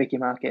important to pick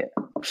your market.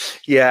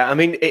 Yeah, I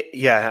mean,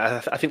 I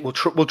think we'll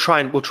try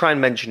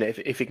and mention it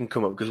if it can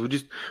come up, because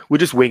we're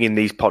just winging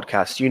these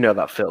podcasts. You know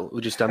that, Phil.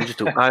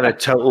 I'm a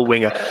total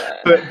winger.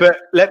 But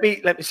let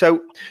me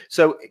so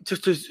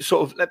just to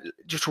sort of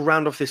just to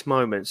round off this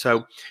moment.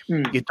 So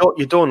your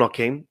door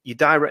knocking, your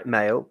direct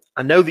mail.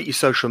 I know that you're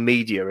social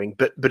mediaing,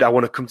 but I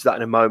want to come to that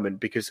in a moment,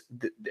 because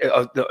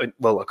I'll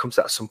come to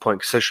that at some point,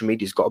 because social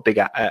media's got a big.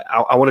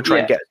 I want to try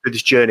and get through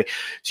this journey.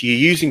 So you're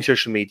using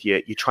social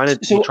media. You're trying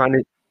to.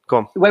 Go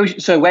on.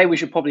 Where we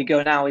should probably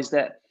go now is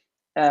that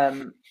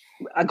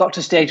I got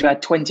to a stage where I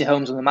had 20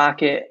 homes on the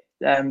market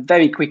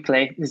very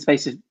quickly in the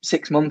space of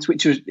 6 months,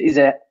 which is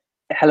a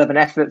hell of an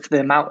effort for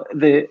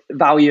the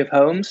value of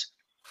homes.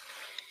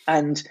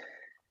 And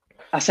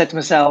I said to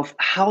myself,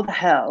 how the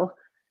hell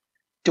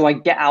do I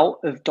get out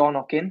of door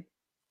knocking?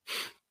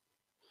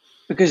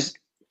 Because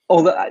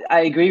although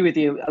I agree with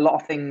you, a lot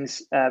of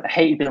things I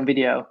hated being on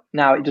video.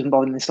 Now it doesn't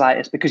bother me in the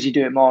slightest, because you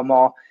do it more and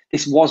more.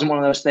 This wasn't one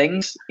of those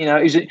things.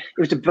 It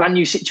was a brand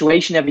new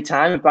situation every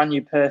time, a brand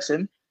new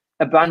person,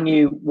 a brand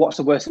new what's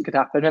the worst that could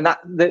happen. And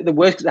that the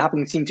worst that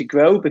happened seemed to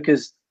grow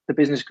because the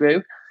business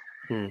grew.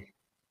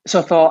 So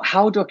I thought,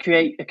 how do I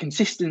create a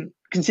consistent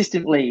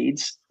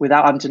leads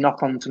without having to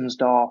knock on someone's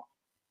door?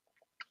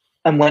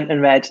 and went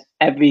and read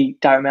every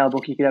direct mail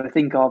book you could ever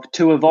think of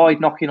to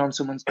avoid knocking on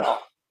someone's door.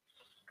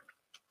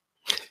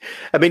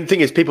 I mean, the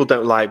thing is, people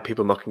don't like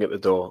people knocking at the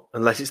door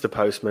unless it's the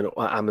postman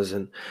or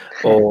Amazon,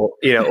 or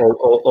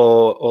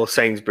or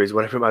Sainsbury's,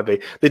 whatever it might be.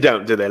 They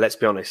don't, do they? Let's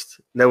be honest.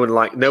 No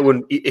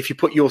one. If you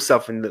put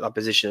yourself in that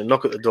position and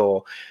knock at the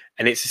door,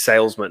 and it's a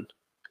salesman,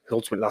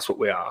 ultimately that's what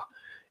we are.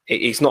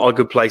 It's not a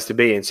good place to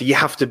be in. So you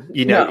have to,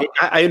 No.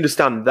 I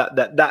understand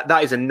that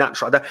is a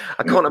natural.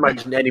 I can't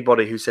imagine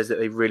anybody who says that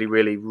they really,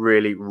 really,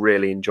 really,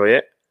 really enjoy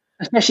it.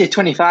 Especially a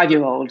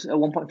 25-year-old, a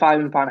 £1.5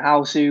 million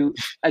house who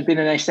had been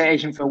an estate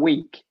agent for a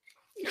week.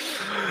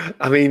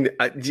 I mean,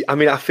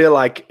 I feel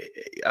like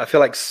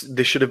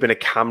there should have been a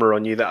camera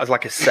on you. That was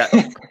like a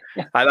setup.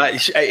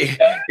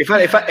 If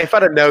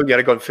I'd have known you, I'd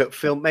have gone,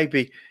 Phil,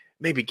 maybe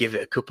give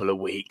it a couple of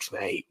weeks,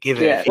 mate.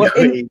 Give it a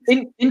few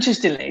weeks.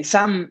 Interestingly,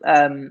 Sam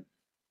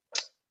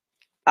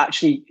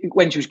actually,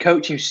 when she was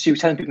coaching, she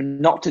was telling people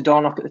not to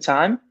door knock at the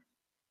time.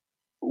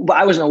 But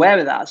I wasn't aware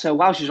of that. So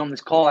while she was on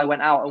this call, I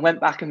went out and went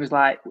back and was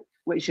like,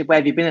 where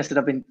have you been? I said,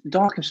 I've been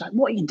door knocking. She's like,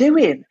 what are you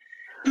doing?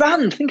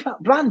 Brand, think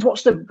about brand.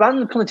 What's the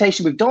brand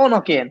connotation with door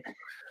knocking?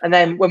 And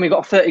then when we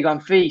got a 30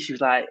 grand fee, she was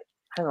like,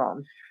 hang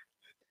on.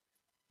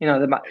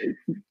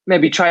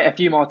 Maybe try it a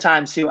few more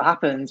times, see what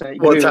happens. And it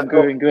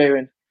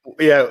grew.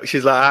 Yeah,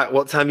 she's like,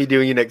 what time are you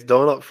doing your next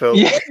door knock, Phil?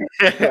 Yeah.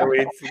 We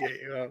need to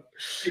get you out.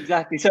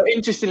 Exactly. So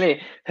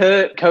interestingly,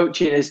 her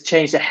coaching has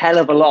changed a hell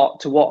of a lot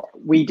to what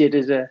we did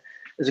as a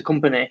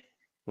company.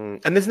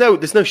 And there's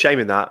no shame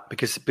in that,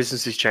 because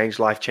businesses change,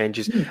 life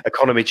changes,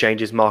 economy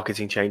changes,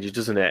 marketing changes,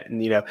 doesn't it?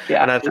 And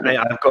and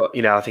I've got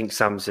I think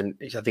Sam's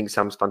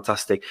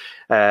fantastic.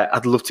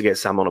 I'd love to get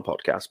Sam on a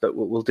podcast, but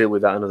we'll deal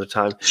with that another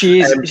time.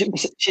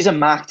 She's a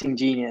marketing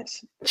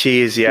genius. She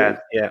is, yeah.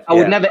 I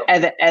would never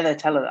ever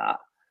tell her that.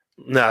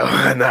 No.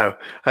 I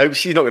hope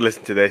she's not going to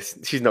listen to this.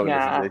 She's not going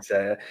to listen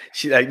to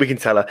this. We can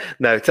tell her.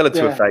 No, tell her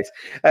to her face.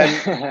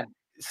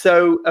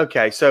 So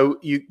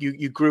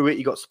you grew it.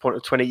 You got to the point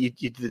of 20. You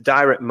did the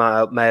direct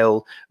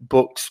mail,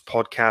 books,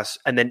 podcasts,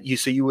 and then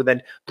you were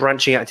then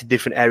branching out into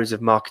different areas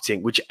of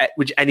marketing, which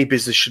any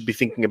business should be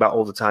thinking about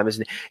all the time,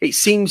 isn't it? It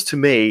seems to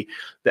me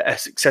that a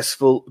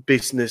successful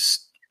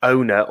business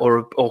owner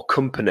or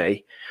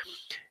company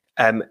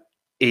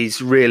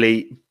is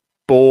really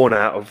born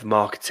out of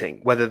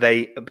marketing, whether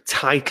they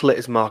title it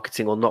as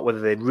marketing or not,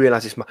 whether they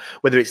realize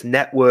whether it's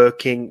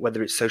networking,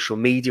 whether it's social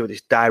media, whether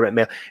it's direct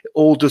mail, it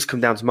all does come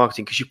down to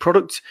marketing. Because your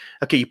product,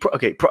 to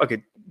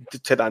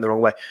take that in the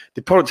wrong way,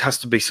 the product has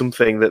to be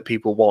something that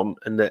people want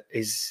and that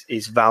is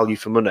value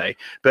for money.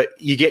 But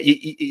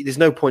there's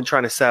no point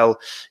trying to sell.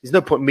 There's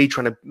no point in me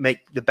trying to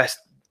make the best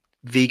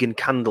vegan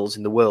candles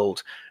in the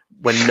world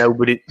when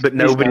nobody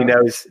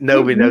knows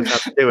how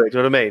to do it. Do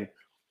you know what I mean?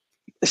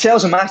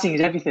 Sales and marketing is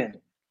everything.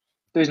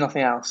 There's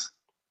nothing else.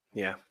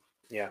 Yeah.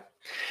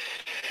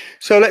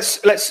 So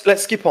let's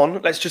skip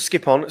on. Let's just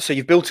skip on. So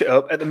you've built it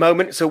up at the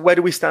moment. So where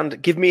do we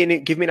stand? Give me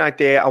an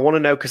idea. I want to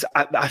know, because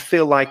I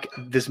feel like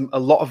there's a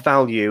lot of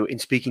value in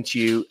speaking to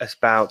you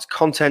about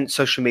content,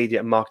 social media,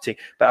 and marketing.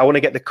 But I want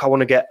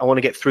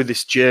to get through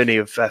this journey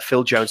of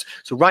Phil Jones.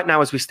 So right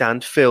now, as we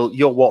stand, Phil,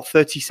 you're what?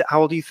 30?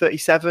 How old are you?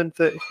 37?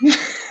 30?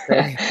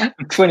 I'm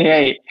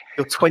 28.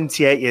 You're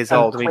 28 years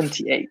old.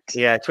 28.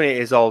 Yeah, 28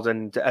 years old.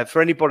 And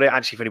for anybody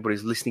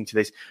who's listening to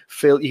this,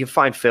 Phil, you can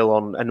find Phil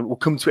on, and we'll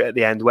come to it at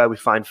the end where we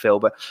find Phil.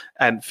 But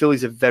Phil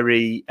is a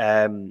very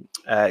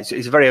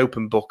he's a very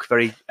open book,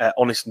 very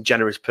honest and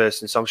generous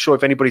person. So I'm sure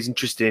if anybody's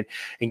interested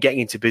in getting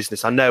into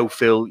business, I know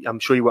Phil, I'm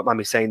sure you won't mind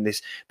me saying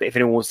this, but if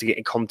anyone wants to get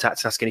in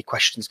contact and ask any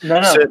questions,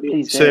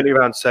 certainly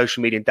around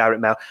social media and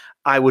direct mail,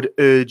 I would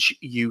urge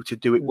you to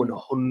do it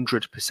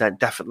 100%.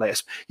 Definitely.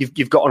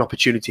 You've got an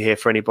opportunity here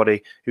for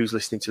anybody who's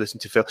listening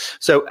to Phil.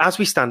 So as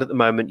we stand at the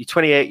moment, you're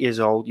 28 years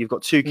old. You've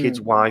got 2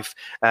 kids, wife.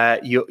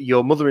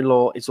 Your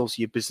mother-in-law is also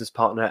your business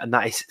partner, and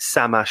that is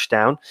Sam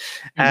Ashdown.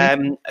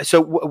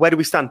 So where do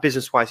we stand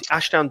business-wise?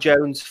 Ashdown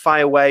Jones,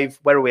 Firewave,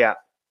 where are we at?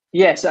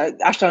 Yes,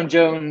 Ashdown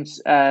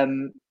Jones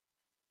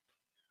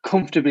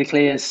comfortably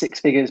clears 6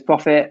 figures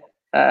profit.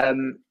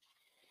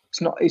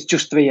 It's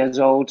just 3 years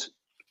old.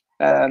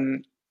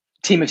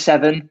 Team of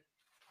 7.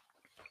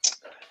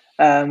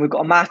 We've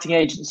got a marketing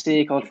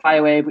agency called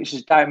Firewave, which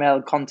is direct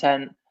mail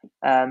content.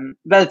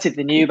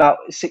 Relatively new, about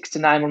 6 to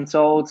 9 months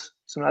old,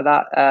 something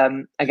like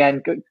that.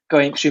 Again,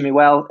 going extremely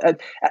well.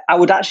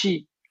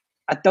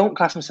 I don't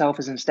class myself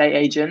as an estate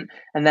agent,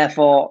 and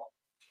therefore,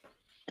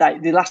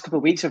 the last couple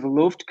of weeks I've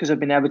loved, because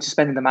I've been able to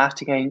spend in the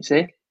marketing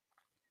agency.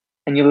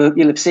 And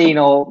you'll have seen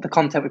all the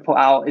content we put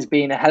out is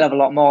being a hell of a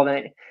lot more than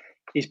it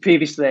is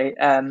previously.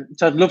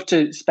 So I'd love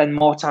to spend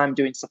more time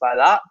doing stuff like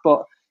that,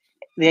 but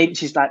the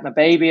agency is like my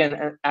baby,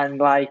 and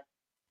like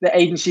the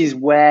agency is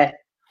where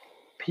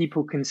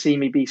people can see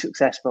me be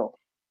successful.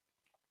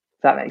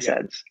 If that makes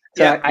sense.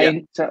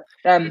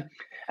 And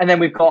then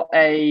we've got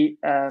a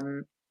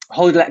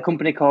holiday let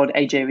company called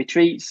AJ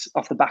Retreats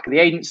off the back of the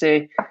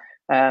agency,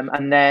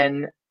 and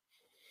then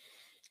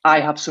I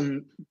have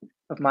some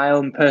of my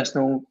own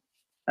personal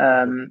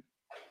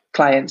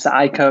clients that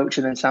I coach,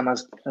 and then Sam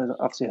has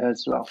obviously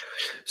hers as well.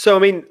 So I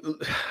mean,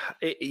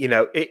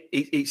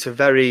 it's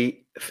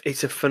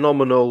a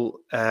phenomenal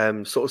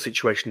sort of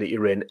situation that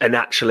you're in, and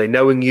actually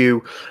knowing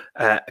you,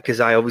 because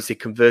I obviously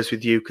converse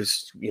with you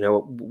because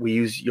we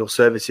use your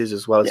services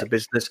as well as a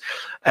business.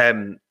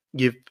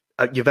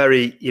 You're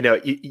very,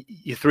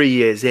 you're 3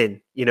 years in,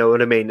 you know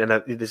what I mean?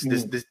 And this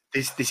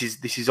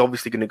is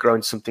obviously going to grow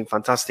into something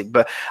fantastic,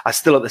 but I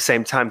still at the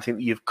same time think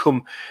that you've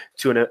come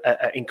to an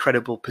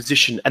incredible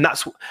position. And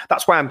that's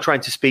why I'm trying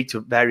to speak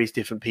to various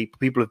different people.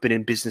 People have been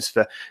in business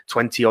for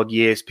 20 odd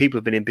years. People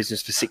have been in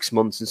business for 6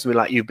 months, and something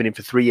like you've been in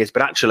for 3 years.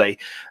 But actually,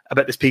 I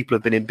bet there's people who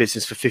have been in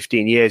business for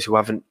 15 years who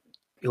haven't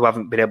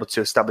been able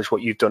to establish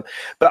what you've done.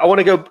 But I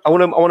want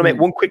to make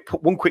one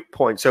quick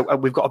point. So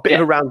we've got a bit of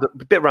a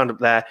roundup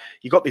there.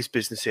 You got these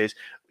businesses.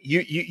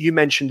 You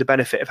mentioned the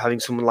benefit of having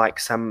someone like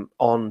Sam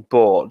on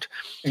board.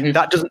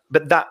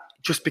 That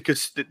just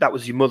because that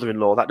was your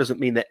mother-in-law, that doesn't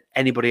mean that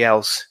anybody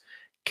else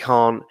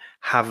can't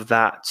have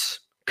that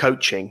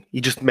coaching.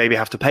 You just maybe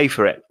have to pay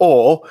for it,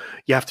 or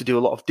you have to do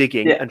a lot of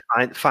digging and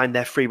find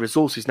their free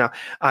resources. Now,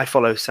 I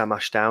follow Sam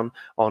Ashdown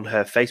on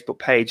her Facebook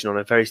page and on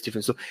her various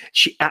different stuff.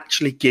 She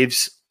actually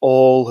gives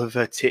all of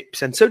her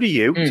tips, and so do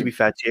you, to be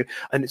fair to you,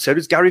 and so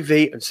does Gary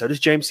Vee, and so does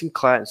James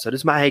Sinclair, and so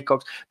does Matt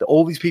Haycox. That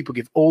all these people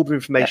give all the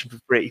information for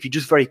free. If you're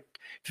just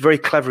very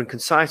clever and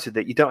concise with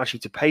it, you don't actually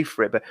have to pay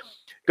for it. But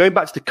going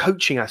back to the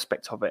coaching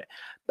aspect of it,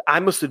 I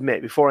must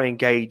admit, before I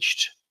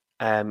engaged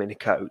in a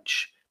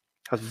coach,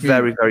 I was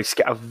very,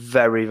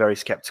 very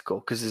skeptical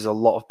because there's a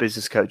lot of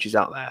business coaches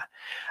out there.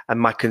 And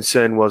my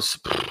concern was,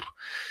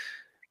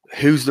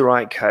 who's the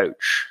right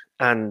coach?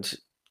 And,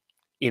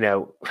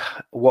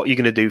 what you're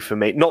going to do for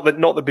me? Not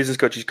that business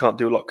coaches can't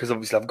do a lot, because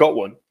obviously I've got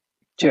one.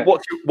 Sure.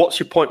 What's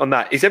your point on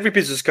that? Is every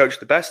business coach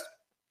the best?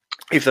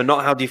 If they're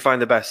not, how do you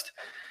find the best?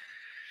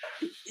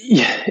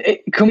 Yeah,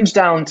 it comes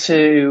down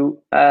to,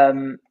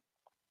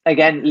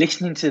 again,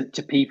 listening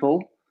to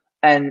people.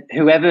 And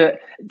whoever,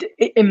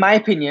 in my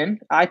opinion,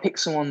 I pick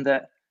someone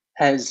that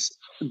has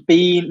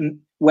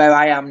been where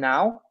I am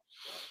now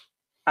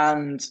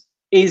and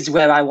is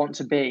where I want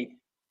to be.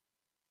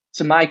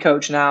 So my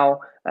coach now,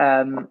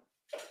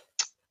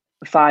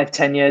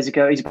 5-10 years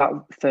ago, he's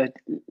about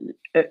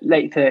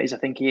late 30s, I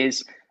think he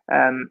is,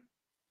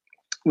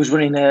 was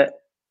running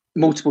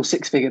multiple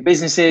six-figure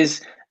businesses,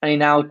 and he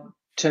now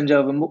turns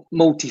over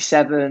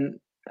seven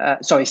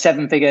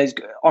figures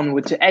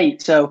onward to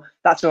 8. So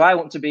that's where I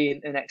want to be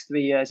in the next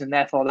 3 years, and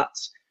therefore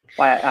that's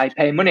why I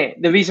pay money.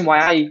 The reason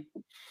why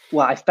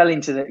I fell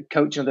into the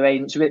coaching other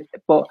agents,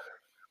 but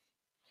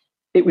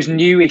it was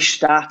newish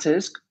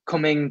starters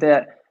coming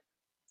that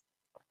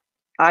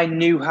I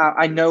know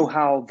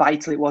how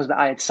vital it was that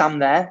I had Sam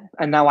there,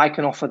 and now I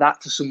can offer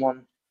that to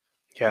someone.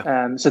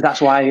 Yeah. So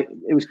that's why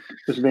it was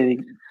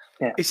really.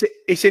 Yeah. It's an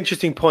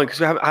interesting point,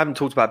 because I haven't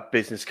talked about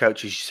business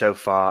coaches so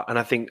far, and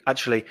I think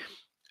actually,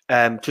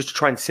 just to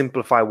try and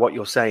simplify what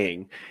you're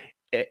saying,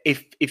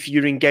 if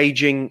you're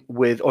engaging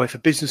with, or if a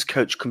business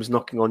coach comes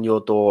knocking on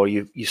your door,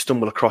 you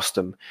stumble across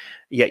them,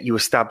 yet you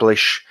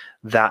establish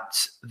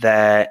that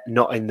they're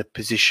not in the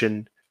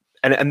position.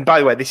 And by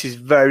the way, this is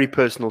very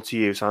personal to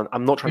you, so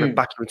I'm not trying to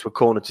back you into a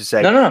corner to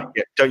say, no.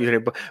 Yeah, don't you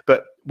know?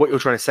 But what you're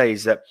trying to say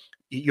is that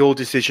your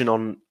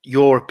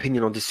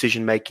opinion on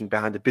decision making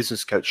behind a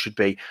business coach should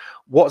be,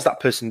 what has that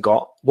person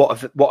got?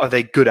 What are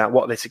they good at?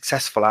 What are they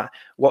successful at?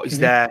 What is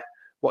their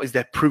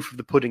proof of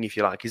the pudding, if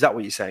you like? Is that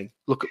what you're saying?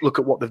 Look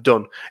at what they've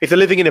done. If they're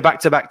living in a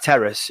back-to-back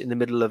terrace in the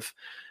middle of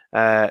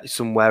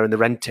somewhere and they're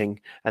renting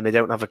and they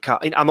don't have a car,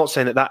 I'm not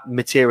saying that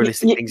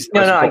materialistic things.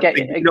 No, I get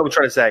you. You know what I'm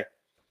trying to say?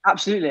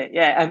 Absolutely,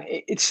 yeah.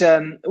 It's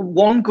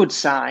one good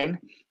sign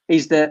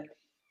is that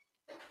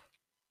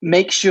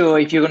make sure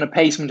if you're going to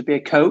pay someone to be a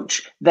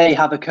coach, they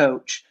have a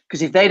coach.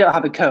 Because if they don't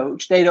have a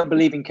coach, they don't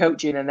believe in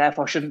coaching and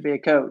therefore shouldn't be a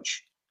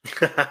coach.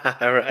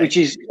 Right. Which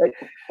is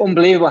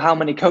unbelievable how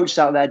many coaches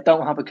out there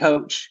don't have a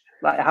coach.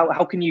 Like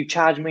how can you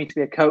charge me to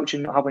be a coach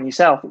and not have one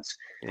yourself? It's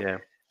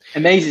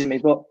amazes me.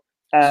 But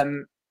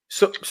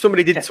so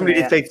somebody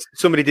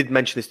did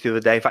mention this the other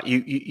day. In fact,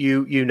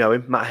 you know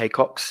him, Matt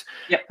Haycox.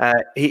 Yeah.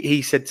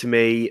 He said to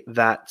me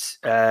that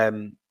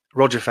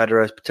Roger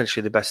Federer is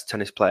potentially the best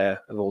tennis player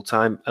of all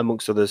time,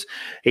 amongst others.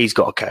 He's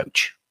got a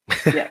coach.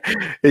 Yeah.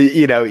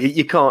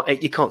 You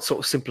can't sort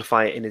of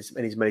simplify it in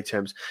as many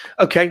terms.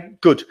 Okay,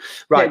 good.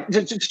 Right.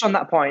 Yeah, just on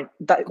that point,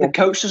 that the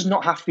coach does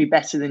not have to be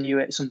better than you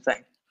at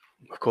something.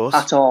 Of course.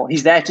 At all.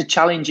 He's there to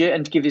challenge you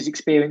and to give his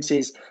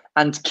experiences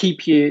and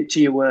keep you to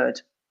your word.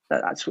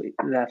 That's what he's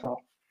there for.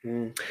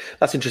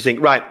 That's interesting.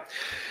 Right.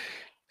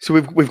 So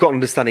we've got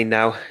understanding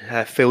now.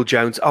 Phil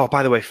Jones. Oh,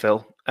 by the way,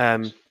 Phil,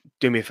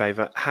 do me a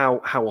favour.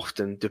 How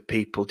often do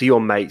your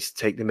mates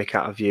take the mick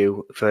out of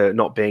you for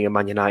not being a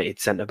Man United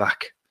centre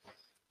back?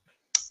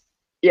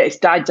 Yeah, it's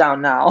died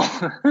down now.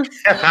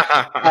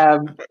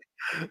 I've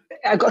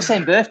got the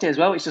same birthday as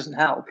well, which doesn't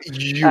help.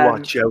 You are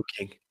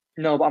joking.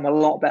 No, but I'm a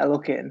lot better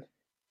looking.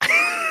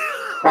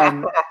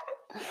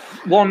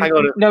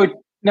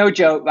 No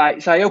joke,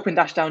 right? So I opened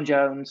Ashdown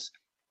Jones.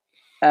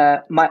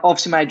 My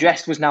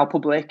address was now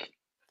public.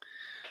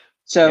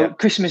 So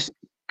Christmas,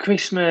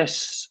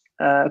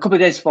 a couple of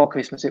days before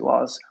Christmas, it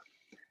was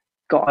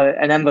got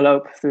an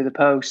envelope through the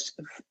post.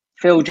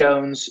 Phil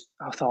Jones.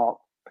 I thought,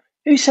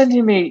 who's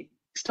sending me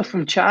stuff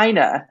from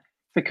China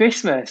for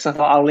Christmas? I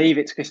thought I'll leave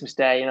it to Christmas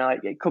Day.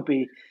 It could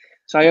be.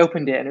 So I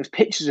opened it and it was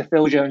pictures of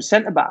Phil Jones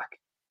centre back.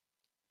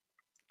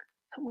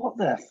 What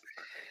the?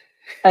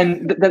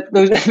 And there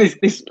was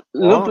this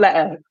love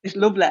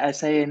letter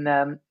saying,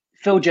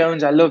 Phil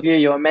Jones, I love you.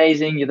 You're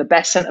amazing. You're the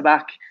best centre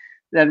back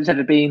there's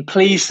ever been.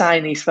 Please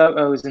sign these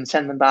photos and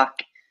send them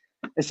back.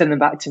 Send them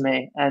back to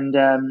me. And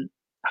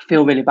I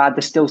feel really bad.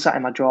 They're still sat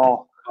in my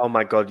drawer. Oh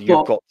my God,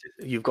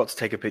 you've got to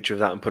take a picture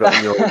of that and put it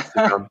on your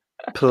Instagram.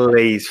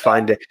 Please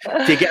find it.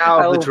 Dig it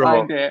out of the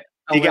drawer.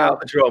 Dig it out of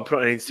the drawer and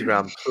put it on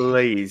Instagram,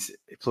 please.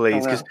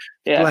 Because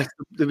there'll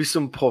be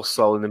some poor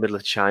soul in the middle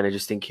of China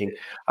just thinking,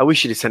 I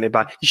wish you'd have sent it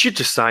back. You should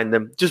just sign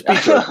them. Just be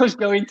good. I was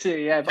going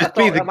to, but I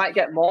thought I might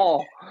get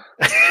more.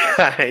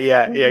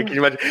 yeah. Can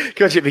you imagine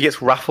if it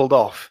gets raffled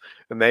off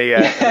and they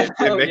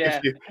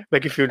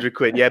make a few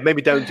 £100? Yeah,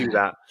 maybe don't do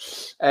that.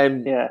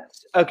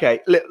 Okay.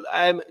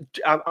 I'm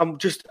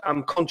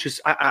conscious.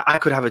 I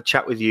could have a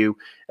chat with you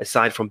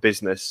aside from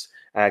business.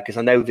 Because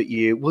I know that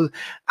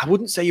I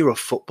wouldn't say you're a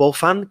football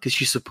fan because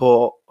you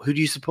support. Who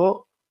do you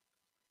support?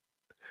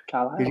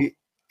 Carlisle.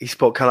 You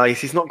support Carlisle.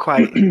 It's not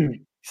quite.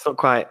 It's not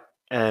quite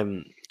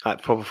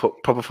like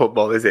proper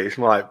football, is it? It's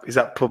more like is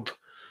that pub?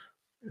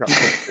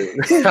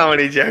 I'm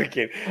only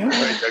joking.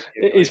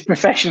 It's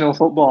professional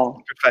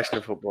football.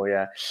 Professional football,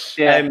 yeah.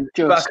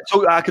 But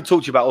I could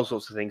talk to you about all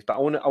sorts of things, but I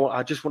want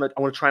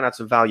to try and add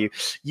some value.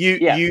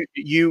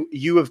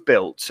 You have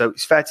built. So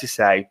it's fair to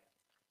say.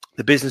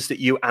 The business that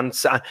you and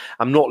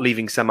I'm not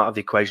leaving Sam out of the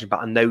equation,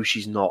 but I know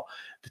she's not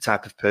the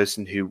type of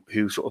person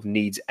who sort of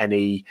needs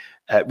any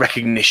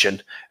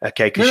recognition.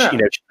 Okay, because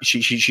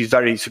she's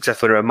very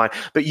successful in her own mind.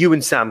 But you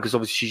and Sam, because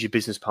obviously she's your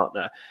business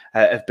partner,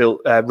 have built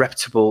a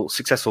reputable,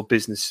 successful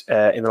business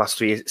in the last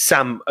 3 years.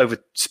 Sam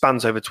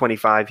spans over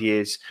 25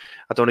 years.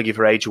 I don't want to give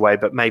her age away,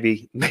 but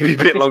maybe a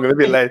bit longer, a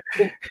bit less.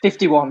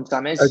 51,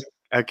 Sam is.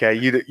 Okay,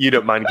 you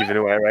don't mind giving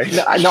away, right?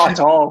 No, not at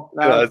all.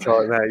 No. Not at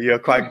all. No, you're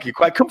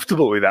quite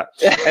comfortable with that.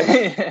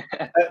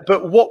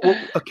 But what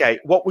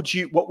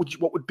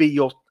would be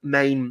your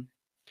main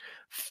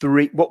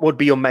three? What would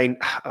be your main?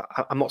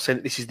 I'm not saying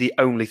that this is the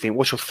only thing.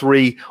 What's your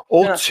 3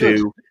 or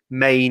 2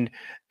 main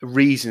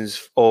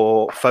reasons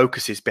or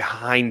focuses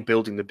behind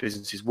building the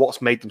businesses?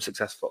 What's made them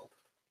successful?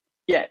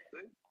 Yeah,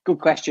 good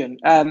question.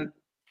 The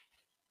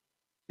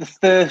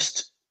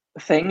first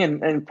thing,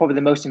 and probably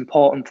the most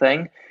important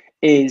thing,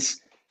 is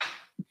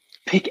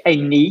pick a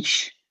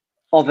niche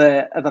of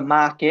a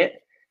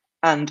market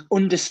and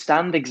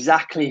understand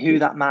exactly who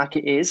that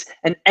market is,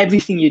 and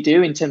everything you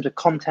do in terms of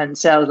content,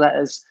 sales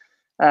letters,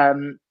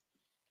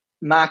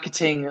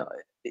 marketing,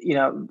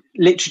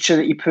 literature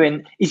that you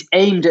print is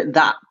aimed at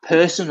that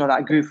person or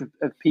that group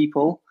of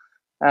people.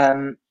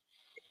 Estate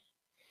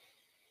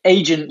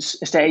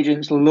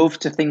agents love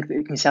to think that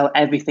you can sell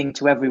everything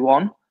to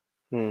everyone.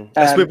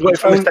 Let's move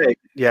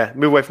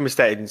away from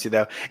estate agency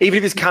though. Even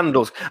if it's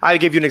candles, I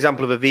give you an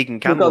example of a vegan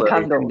candle.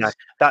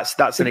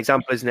 That's an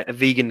example, isn't it? A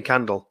vegan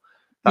candle.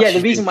 The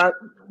reason why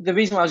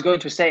I was going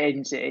to estate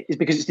agency is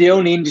because it's the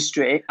only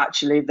industry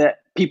actually that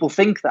people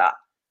think that.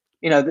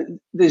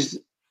 There's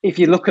if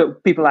you look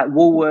at people like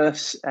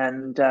Woolworths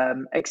and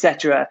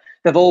etc.,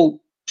 they've all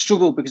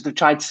struggled because they've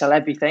tried to sell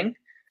everything.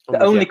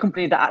 The only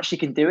company that actually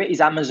can do it is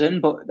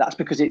Amazon, but that's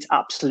because it's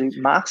absolute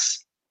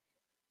mass.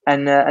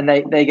 And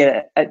they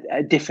get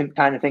a different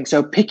kind of thing.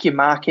 So pick your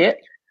market.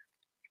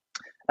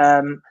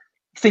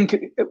 Think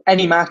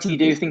any marketing you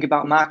do, think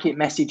about market,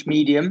 message,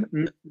 medium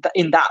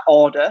in that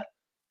order.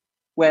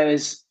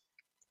 Whereas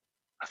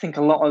I think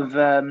a lot of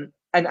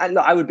and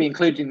I would be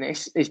including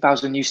this if I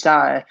was a new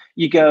starter.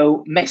 You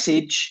go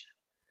message,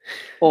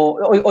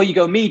 or you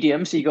go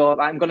medium. So you go,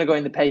 I'm going to go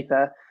in the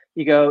paper.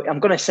 You go, I'm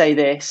going to say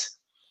this,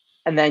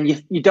 and then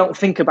you don't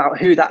think about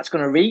who that's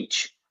going to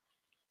reach.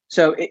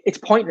 So it's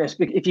pointless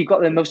if you've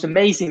got the most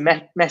amazing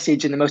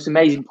message in the most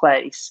amazing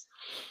place,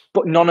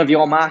 but none of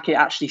your market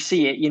actually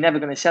see it. You're never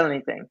going to sell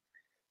anything.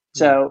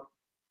 So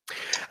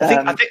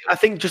I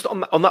think just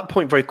on that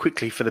point very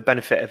quickly, for the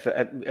benefit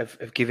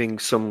of giving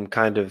some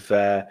kind of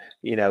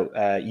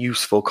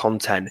useful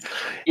content,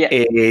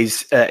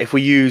 is if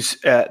we use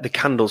the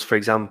candles for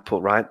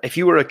example, right? If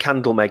you were a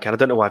candle maker, and I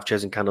don't know why I've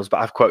chosen candles, but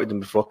I've quoted them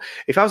before.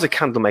 If I was a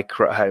candle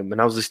maker at home and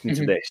I was listening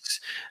to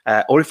this,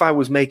 or if I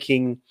was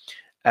making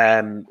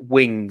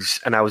wings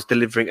and I was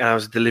delivering, and I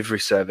was a delivery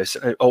service,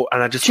 and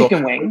I just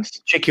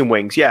chicken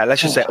wings. Yeah,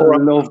 let's just say. I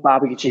love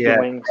barbecue chicken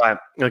wings. Right,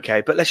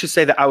 okay, but let's just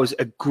say that I was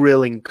a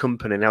grilling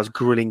company and I was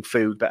grilling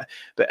food, but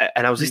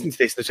and I was listening to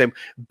this and saying,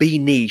 be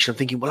niche. I'm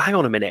thinking, well, hang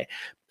on a minute.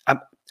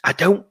 I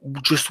don't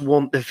just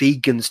want the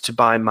vegans to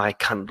buy my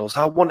candles.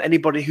 I want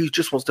anybody who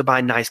just wants to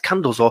buy nice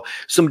candles, or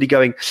somebody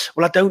going,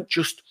 well, I don't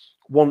just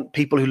want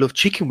people who love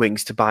chicken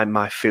wings to buy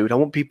my food. I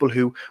want people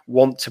who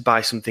want to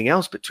buy something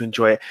else, but to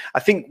enjoy it. I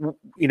think,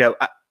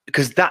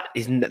 because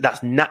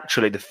that's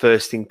naturally the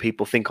first thing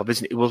people think of,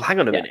 isn't it? Well, hang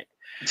on a minute.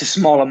 It's a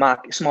smaller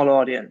market, smaller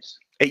audience.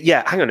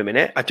 Yeah, hang on a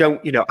minute. I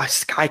don't,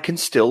 I can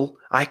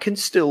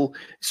still,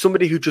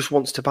 somebody who just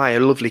wants to buy a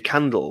lovely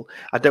candle,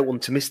 I don't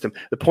want to miss them.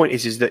 The point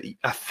is that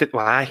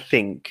I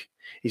think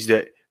is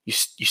that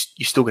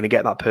you're still going to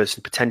get that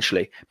person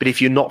potentially. But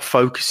if you're not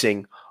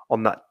focusing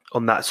on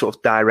that sort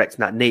of direct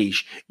and that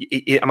niche,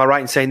 am I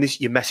right in saying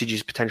this? Your message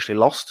is potentially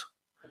lost?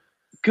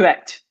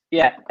 Correct.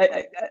 Yeah.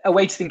 A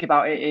way to think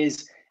about it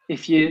is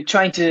if you're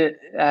trying to,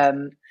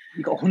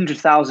 you've got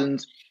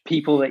 100,000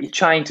 people that you're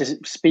trying to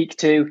speak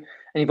to,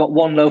 and you've got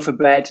one loaf of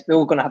bread, they're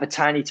all going to have a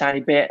tiny, tiny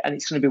bit, and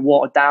it's going to be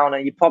watered down,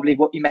 and your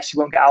message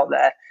won't get out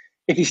there.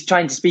 If you're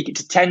trying to speak it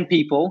to 10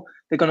 people,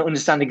 they're going to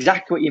understand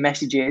exactly what your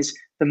message is.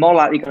 They're more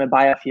likely going to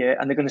buy off you,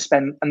 and they're going to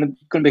spend, and they're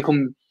going to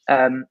become,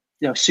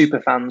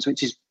 super fans,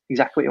 which is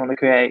exactly what you want to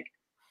create.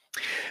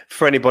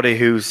 For anybody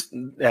who's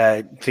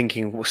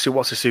thinking, so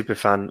what's a super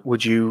fan?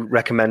 Would you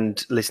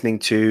recommend listening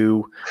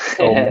to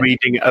or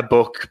reading a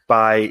book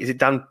by? Is it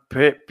Dan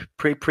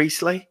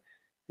Priestley?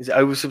 Is it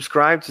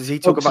oversubscribed? Does he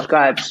talk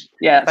about?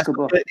 Yeah, that's a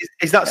good book.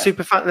 Is that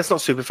super fan? That's not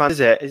super fan,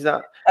 is it? Is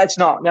that? It's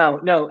not.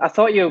 No. I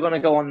thought you were going to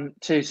go on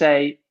to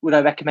say, would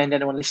I recommend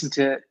anyone listen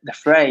to The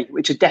Fray,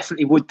 which I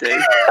definitely would do.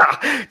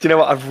 Do you know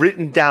what? I've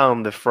written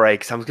down The Fray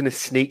because I was going to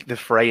sneak The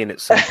Fray in at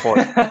some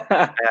point.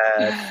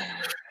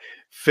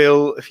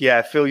 Phil,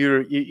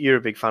 you're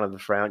a big fan of The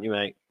Fray, aren't you,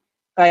 mate?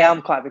 I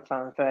am quite a big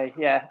fan of The Fray,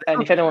 yeah.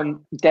 And if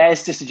anyone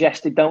dares to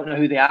suggest they don't know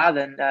who they are,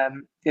 then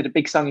they had a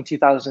big song in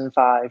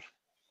 2005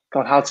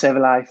 called "How to Save a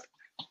Life."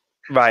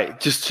 Right.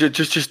 Just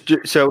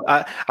so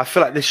I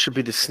feel like this should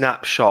be the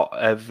snapshot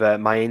of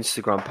my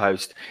Instagram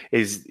post.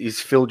 Is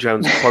Phil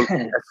Jones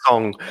quoting a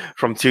song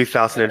from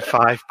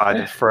 2005 by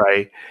The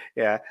Fray?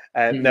 Yeah.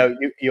 No,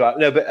 you are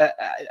no, but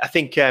I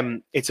think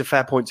it's a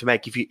fair point to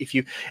make. If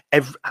you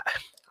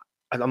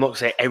I'm not going to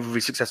say every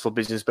successful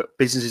business, but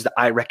businesses that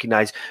I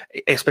recognize,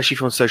 especially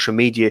from social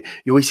media,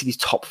 you always see these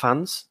top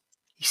fans.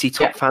 You see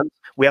top fans.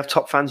 We have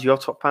top fans. You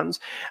have top fans,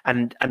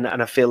 and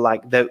I feel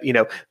like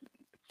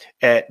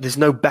there's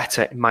no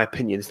better, in my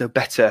opinion, there's no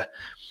better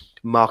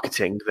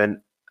marketing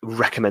than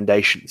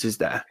recommendations, is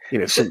there?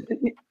 It's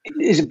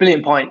a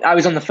brilliant point. I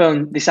was on the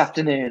phone this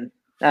afternoon.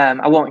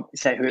 I won't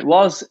say who it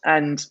was,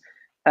 and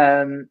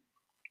I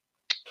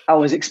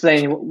was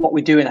explaining what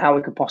we do and how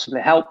we could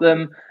possibly help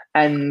them.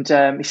 And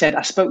he said,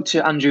 I spoke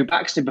to Andrew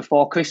Baxter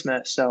before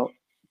Christmas, so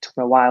it took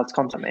me a while to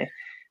contact me.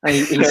 And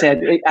he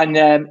said,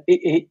 and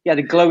he had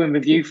a glowing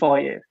review for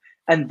you.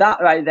 And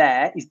that right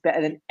there is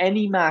better than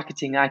any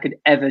marketing I could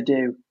ever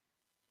do.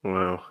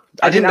 Wow.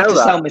 I didn't have to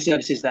sell my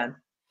services then.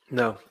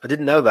 No, I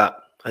didn't know that.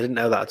 I didn't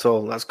know that at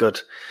all. That's good.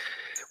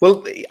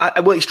 Well,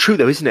 it's true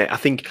though, isn't it? I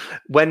think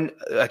I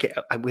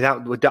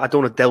don't want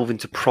to delve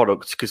into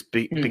products because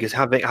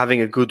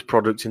having a good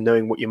product and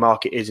knowing what your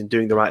market is and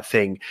doing the right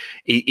thing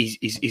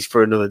is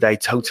for another day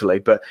totally.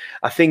 But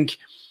I think,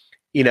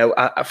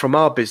 from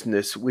our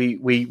business,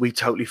 we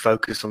totally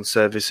focus on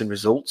service and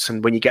results.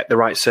 And when you get the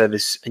right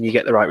service and you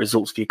get the right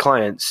results for your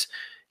clients,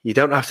 you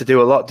don't have to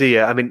do a lot, do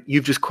you? I mean,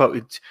 you've just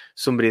quoted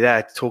somebody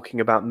there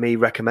talking about me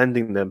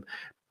recommending them.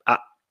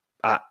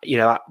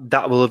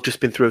 That will have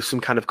just been through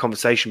some kind of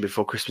conversation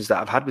before Christmas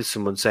that I've had with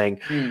someone saying,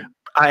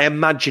 I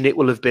imagine it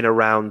will have been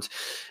around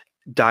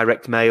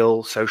direct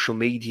mail, social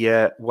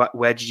media.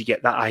 Where did you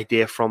get that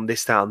idea from?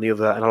 This, that, and the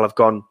other. And I'll have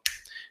gone,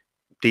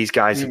 these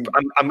guys.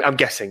 I'm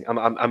guessing.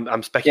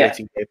 I'm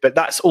speculating here, but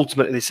that's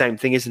ultimately the same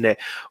thing, isn't it?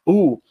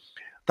 Ooh,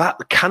 that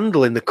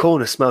candle in the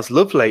corner smells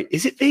lovely.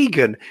 Is it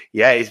vegan?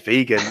 Yeah, it's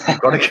vegan.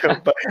 I've got to go.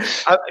 But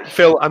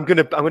Phil, I'm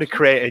gonna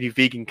create a new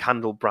vegan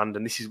candle brand,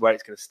 and this is where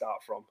it's going to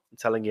start from. I'm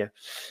telling you.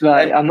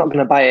 Right, I'm not going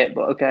to buy it,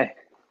 but okay.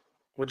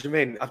 What do you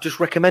mean? I've just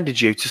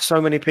recommended you to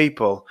so many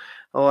people.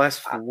 Oh,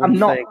 that's I'm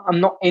not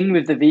in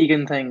with the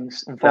vegan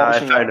things,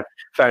 unfortunately. No,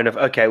 fair enough.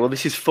 Okay, well,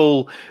 this is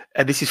full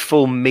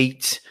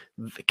meat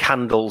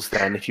candles.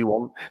 Then, if you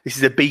want, this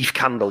is a beef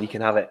candle. You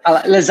can have it. I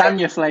like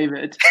lasagna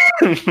flavored.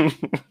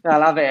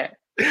 I'll have it.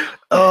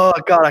 Oh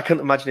God, I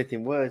couldn't imagine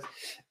anything worse.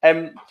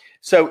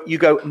 So you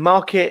go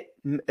market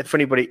for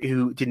anybody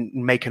who didn't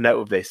make a note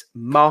of this.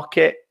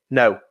 Market,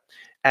 no,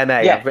 MA.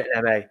 Yeah. I've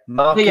written MA.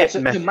 Market,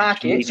 so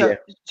market.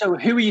 So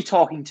who are you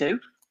talking to?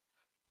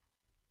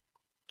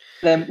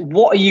 Then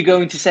what are you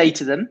going to say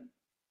to them?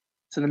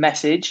 So the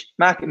message,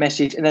 market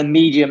message, and then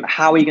medium.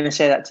 How are you going to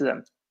say that to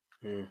them?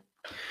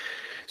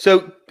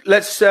 So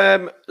let's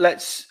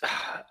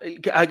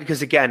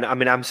because again, I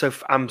mean, I'm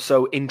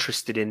so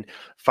interested in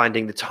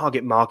finding the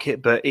target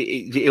market, but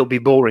it'll be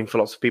boring for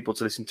lots of people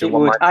to listen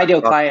to.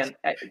 Ideal client.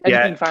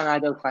 Anything for an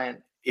ideal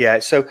client. Yeah.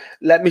 So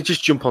let me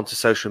just jump onto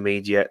social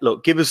media.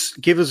 Look, give us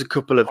a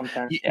couple of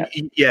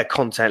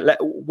content.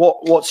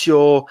 What's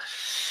your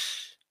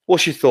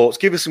thoughts?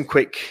 Give us some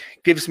quick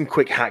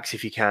hacks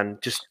if you can.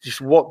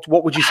 Just what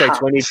would you say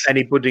to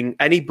any budding?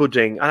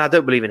 And I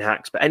don't believe in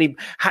hacks, but any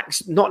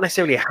hacks, not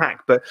necessarily a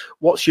hack, but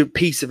what's your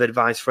piece of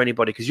advice for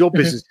anybody? Because your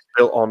business is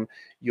built on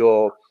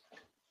your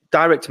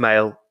direct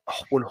mail,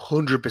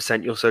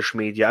 100% your social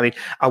media. I mean,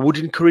 I would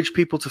encourage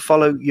people to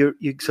follow your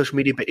social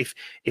media, but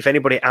if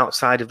anybody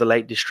outside of the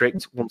Lake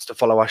District wants to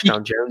follow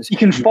Ashdown Jones, you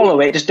can follow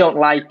it, just don't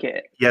like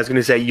it. Yeah, I was going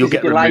to say you'll get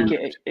if you removed. like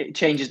it, it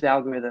changes the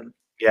algorithm.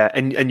 Yeah,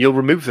 and you'll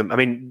remove them. I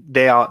mean,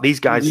 these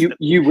guys.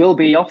 You will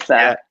be off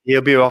there. Yeah,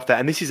 you'll be off there,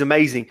 and this is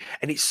amazing.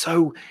 And it's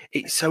so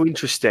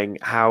interesting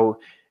how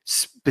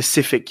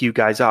specific you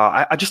guys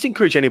are. I just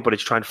encourage anybody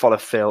to try and follow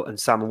Phil and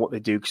Sam and what they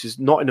do, because there's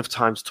not enough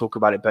time to talk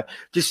about it. But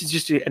this is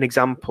just an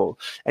example.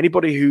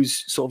 Anybody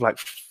who's sort of like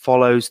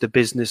follows the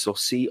business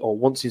or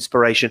wants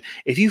inspiration,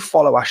 if you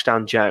follow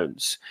Ashdown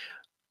Jones,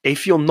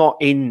 if you're not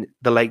in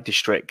the Lake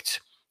District,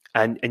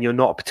 and you're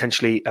not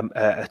potentially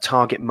a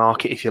target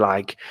market, if you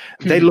like,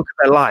 they look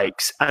at their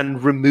likes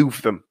and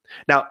remove them.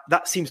 Now,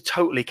 that seems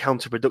totally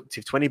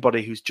counterproductive to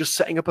anybody who's just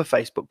setting up a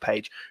Facebook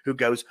page who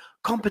goes,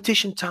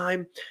 competition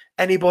time,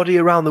 anybody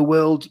around the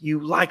world, you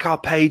like our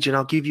page and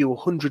I'll give you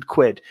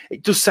 £100.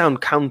 It does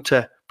sound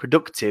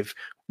counterproductive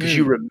because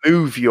you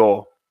remove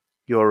your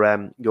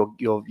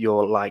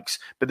likes,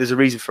 but there's a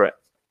reason for it.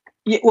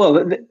 Yeah,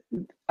 well,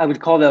 I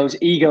would call those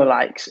ego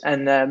likes,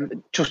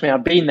 and trust me,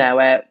 I've been there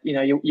where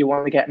you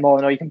want to get more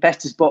than all your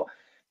competitors, but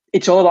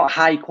it's all about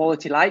high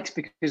quality likes,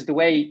 because the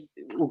way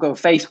we'll go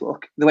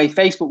Facebook, the way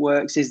Facebook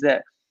works is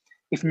that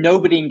if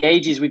nobody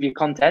engages with your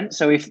content,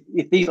 so if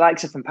these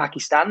likes are from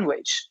Pakistan,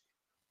 which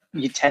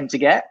you tend to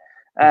get,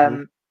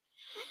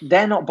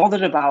 they're not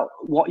bothered about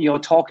what you're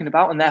talking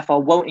about, and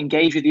therefore won't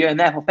engage with you, and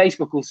therefore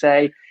Facebook will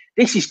say,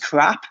 "This is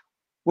crap.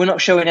 We're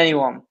not showing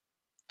anyone."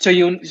 So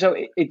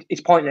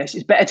it's pointless.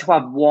 It's better to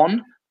have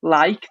one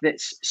like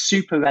that's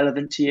super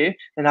relevant to you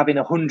than having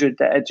 100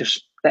 that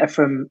are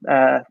from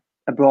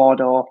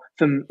abroad or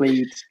from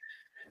Leeds.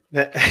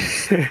 There's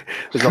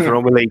nothing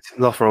wrong with Leeds.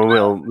 Nothing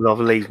wrong with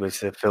Leeds,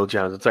 Mr. Phil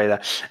Jones. I'll tell you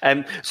that.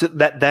 So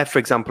that there, for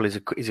example, is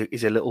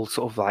a little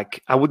sort of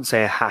like, I wouldn't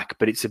say a hack,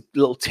 but it's a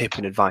little tip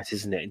and advice,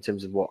 isn't it, in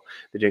terms of what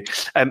they're doing?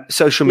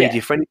 Social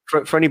media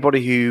for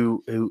anybody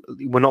who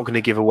we're not going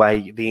to give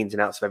away the ins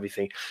and outs of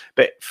everything,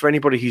 but for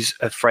anybody who's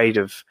afraid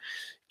of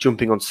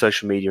jumping on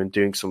social media and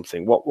doing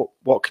something,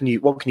 what can you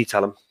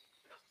tell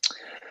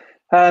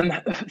them?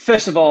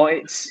 First of all,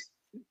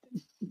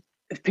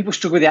 people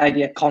struggle with the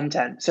idea of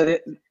content. So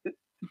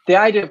the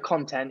idea of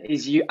content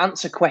is you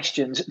answer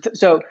questions.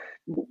 So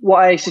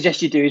what I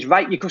suggest you do is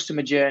write your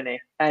customer journey,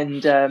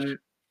 and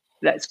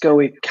let's go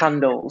with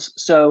candles.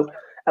 So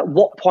at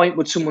what point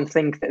would someone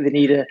think that they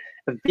need a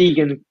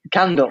vegan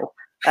candle?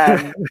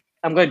 I'm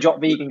going to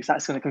drop vegan because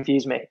that's going to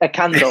confuse me. A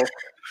candle.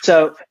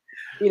 So,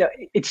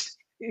 it's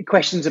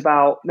questions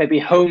about maybe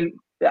home,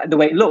 the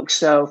way it looks.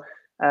 So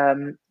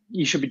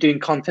you should be doing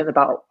content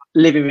about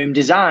living room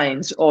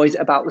designs, or is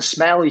it about the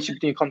smell? You should be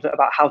doing content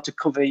about how to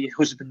cover your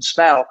husband's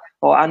smell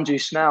or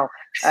Andrew's smell.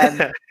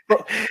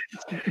 But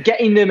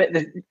getting them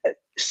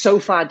so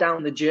far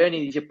down the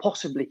journey as you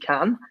possibly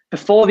can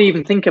before they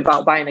even think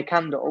about buying a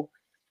candle,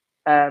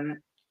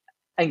 and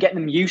get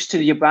them used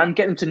to your brand,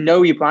 get them to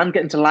know your brand,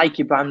 get them to like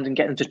your brand, and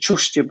get them to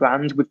trust your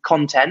brand with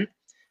content.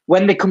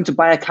 When they come to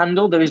buy a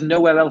candle, there is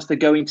nowhere else they're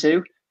going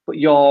to but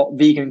your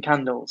vegan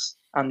candles,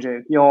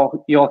 Andrew,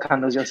 your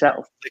candles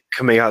yourself.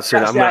 Coming out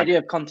soon. That's the idea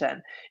of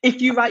content.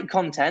 If you write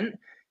content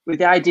with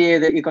the idea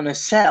that you're going to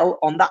sell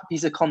on that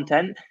piece of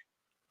content,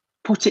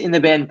 put it in the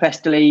bin, press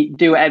delete,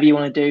 do whatever you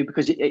want to do,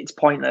 because it's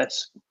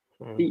pointless.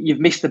 You've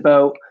missed the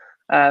boat.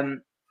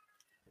 I'm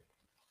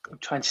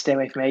trying to stay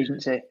away from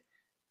agency.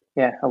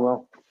 Yeah, I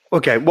will.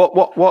 Okay. What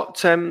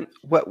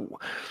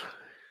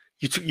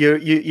you're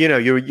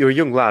a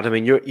young lad. I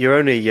mean, you're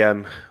only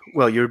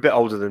you're a bit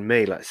older than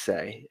me, let's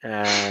say.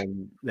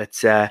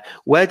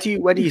 Where do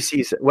you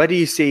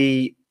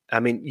see? I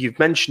mean, you've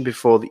mentioned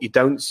before that you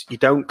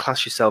don't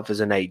class yourself as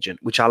an agent,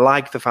 which I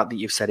like the fact that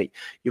you've said it.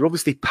 You're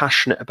obviously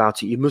passionate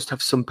about it. You must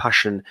have some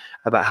passion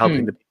about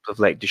helping the people of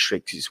Lake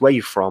District. It's where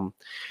you're from,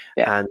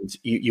 and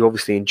you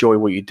obviously enjoy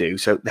what you do.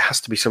 So there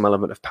has to be some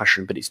element of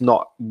passion, but it's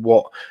not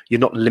you're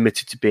not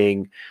limited to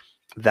being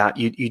that.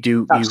 You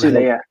do.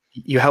 Absolutely,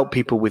 you help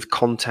people with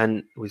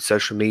content, with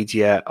social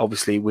media,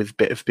 obviously with a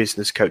bit of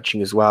business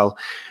coaching as well,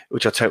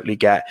 which I totally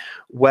get.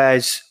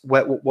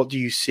 What do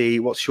you see?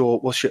 What's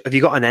your, have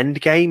you got an end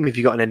game? Have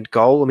you got an end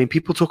goal? I mean,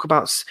 people talk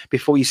about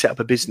before you set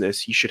up a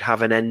business, you should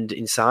have an end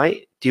in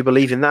sight. Do you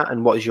believe in that?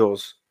 And what is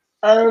yours?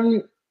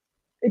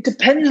 It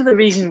depends on the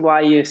reason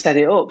why you set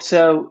it up.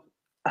 So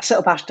I set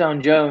up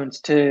Ashdown Jones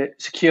to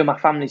secure my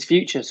family's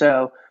future.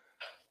 So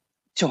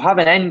to have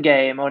an end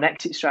game or an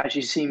exit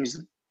strategy seems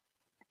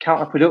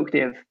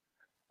counterproductive.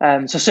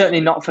 So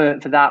certainly not for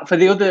that. For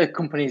the other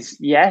companies,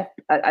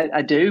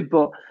 I do.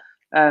 But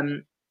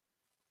for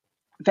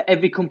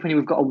every company,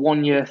 we've got a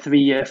 1 year, 3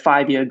 year,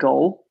 5 year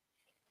goal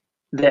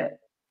that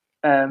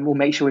we'll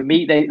make sure we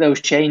meet.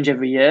 Those change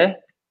every year.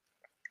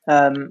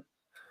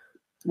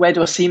 Where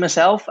do I see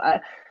myself?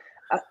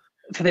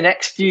 For the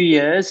next few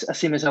years, I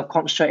see myself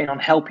concentrating on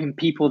helping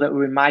people that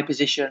were in my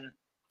position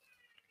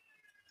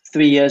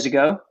 3 years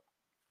ago.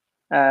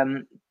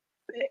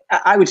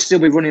 I would still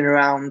be running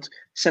around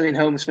selling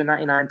homes for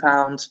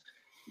 £99,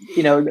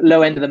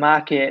 low end of the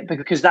market,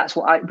 because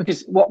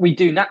because what we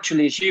do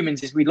naturally as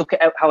humans is we look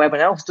at how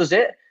everyone else does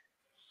it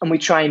and we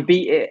try and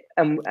beat it.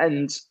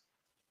 And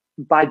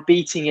by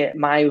beating it,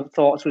 my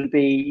thoughts would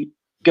be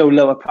go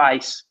lower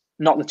price,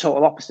 not the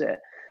total opposite.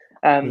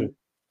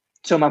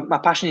 So my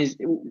passion is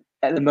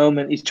at the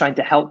moment is trying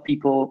to help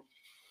people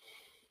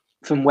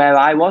from where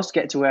I was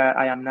get to where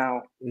I am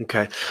now.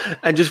 Okay.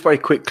 And just very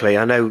quickly,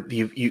 I know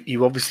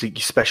you obviously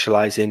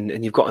specialize in,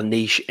 and you've got a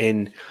niche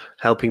in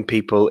helping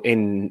people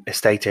in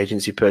estate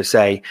agency per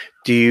se.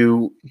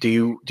 Do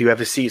you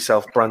ever see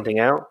yourself branding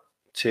out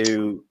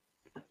to?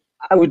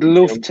 I would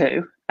love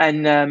to.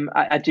 And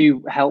I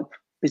do help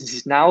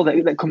businesses now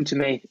that come to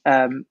me,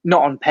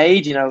 not on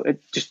paid,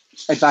 just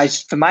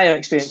advice from my own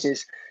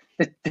experiences.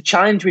 The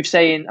challenge with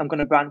saying I'm going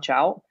to branch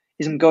out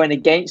is I'm going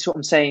against what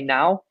I'm saying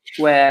now,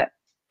 where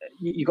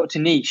you got to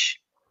niche,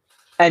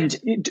 and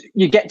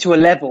you get to a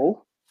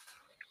level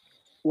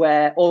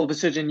where all of a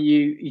sudden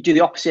you do the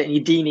opposite and you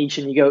de-niche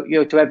and you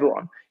go to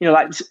everyone.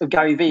 Like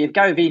Gary Vee. If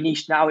Gary Vee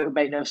niched now, it would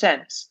make no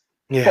sense.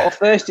 Yeah. But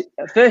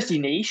at first he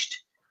niched.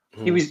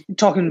 He was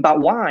talking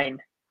about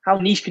wine. How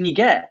niche can you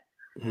get?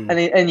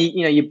 And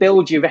you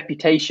build your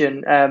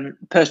reputation.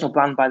 Personal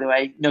brand, by the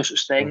way, no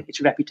such thing. It's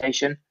a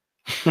reputation.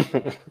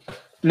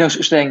 No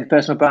such thing.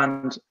 Personal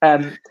brand.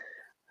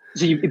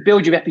 So you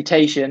build your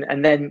reputation,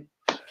 and then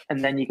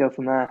you go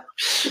from there.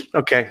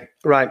 Okay,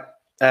 right.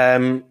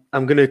 I'm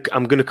gonna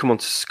come on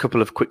to a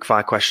couple of quick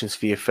fire questions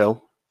for you,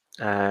 Phil.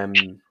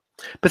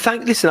 But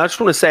listen, I just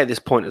want to say at this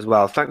point as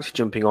well, thanks for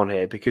jumping on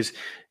here, because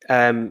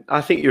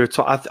I think you're a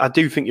top. I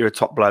do think you're a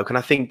top bloke, and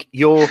I think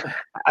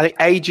I think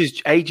age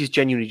is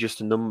genuinely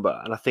just a number.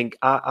 And I think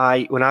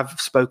I when I've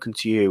spoken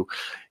to you,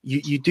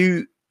 you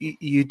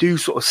do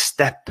sort of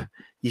step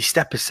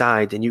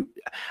aside, and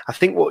I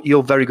think what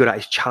you're very good at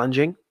is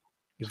challenging.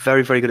 You're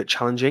very, very good at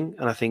challenging,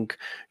 and I think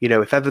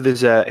if ever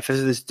there's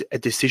a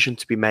decision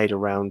to be made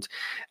around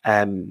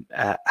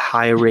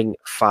hiring,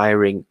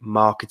 firing,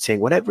 marketing,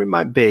 whatever it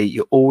might be,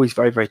 you're always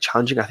very, very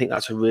challenging. I think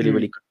that's a really,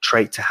 really good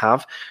trait to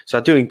have. So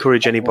I do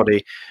encourage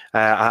anybody.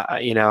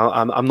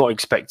 I'm not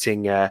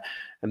expecting a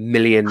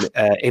million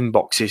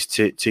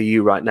inboxes to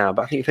you right now,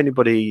 but I think if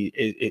anybody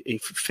it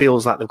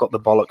feels like they've got the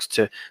bollocks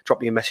to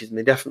drop you a message, then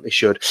they definitely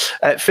should.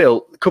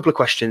 Phil, a couple of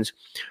questions.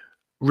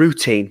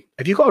 Routine.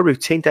 Have you got a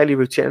routine, daily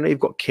routine? I know you've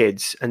got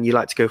kids and you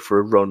like to go for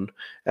a run.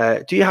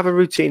 Do you have a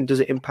routine? Does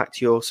it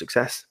impact your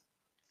success?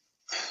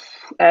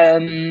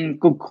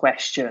 Good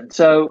question.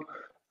 So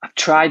I've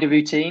tried a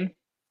routine.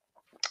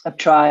 I've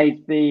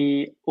tried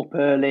the up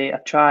early.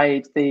 I've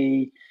tried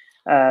the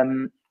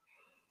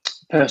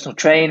personal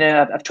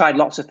trainer. I've tried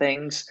lots of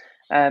things.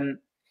 There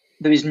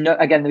is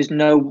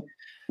no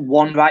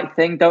one right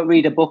thing. Don't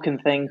read a book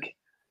and think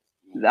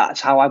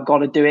that's how I've got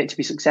to do it to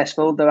be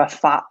successful. There are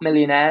fat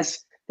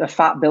millionaires. There are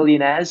fat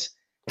billionaires.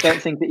 Don't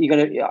think that you're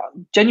going to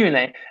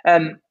genuinely.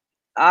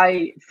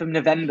 From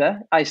November,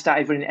 I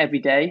started running every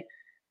day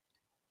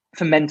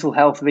for mental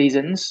health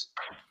reasons.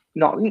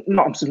 Not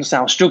to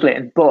sound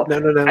struggling, but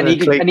no, I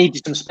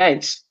needed some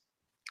space.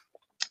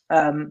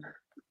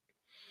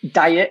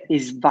 Diet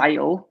is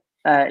vital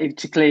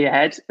to clear your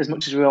head, as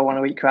much as we all want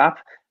to eat crap.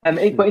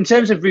 But in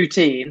terms of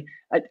routine,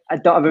 I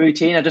don't have a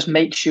routine. I just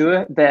make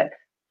sure that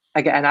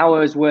I get an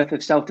hour's worth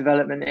of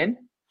self-development in,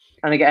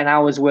 and I get an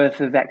hour's worth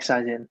of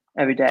exercise in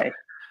every day.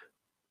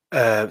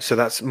 So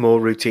that's more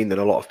routine than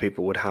a lot of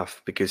people would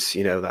have, because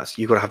that's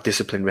you've got to have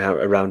discipline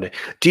around it.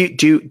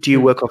 Do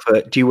you work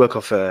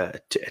off a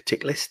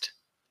tick list?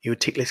 You a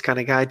tick list kind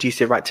of guy? Do you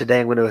say, right, today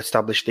I'm going to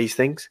establish these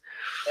things?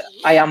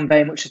 I am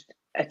very much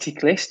a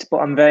tick list, but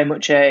I'm very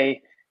much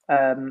a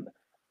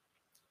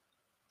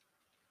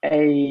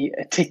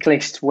tick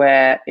list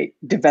where it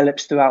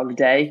develops throughout the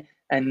day,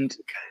 and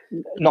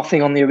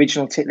nothing on the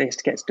original tick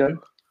list gets done.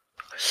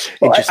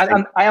 But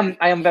I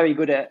am very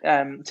good at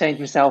saying to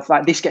myself,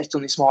 like, this gets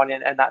done this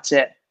morning, and that's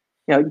it.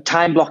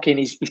 Time blocking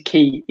is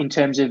key in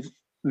terms of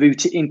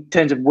routine, in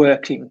terms of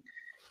working,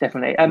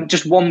 definitely.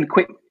 Just one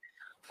quick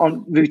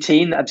on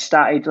routine that I've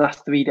started the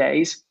last 3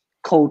 days: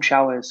 cold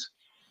showers.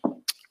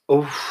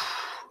 Oh,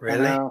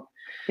 really?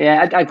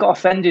 Yeah, I got a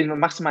friend in a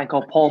mastermind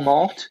called Paul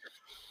Mort.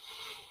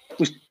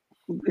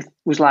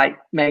 Was like,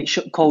 mate,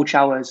 cold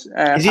showers.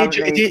 Is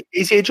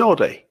he a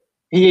Geordie?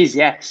 He is,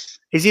 yes.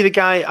 Is he the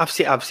guy? I've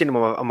seen him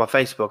on my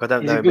Facebook. I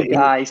don't know. He's a good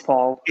guy, he's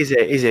Paul. Is he?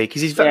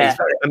 Because he's very.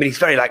 He's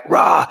very like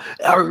rah,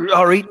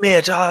 or eat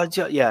mate.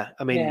 Yeah.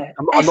 I mean, yeah.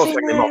 I'm not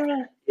taking him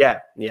off. Yeah.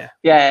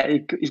 Yeah,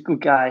 he's a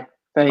good guy.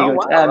 Very good.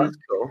 Wow, that's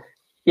cool.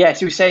 Yeah, so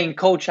he was saying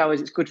cold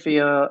showers. It's good for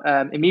your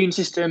immune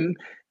system.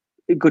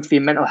 Good for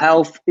your mental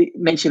health. It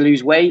makes you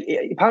lose weight.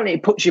 Apparently,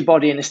 it puts your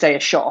body in a state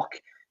of shock,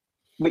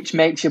 which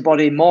makes your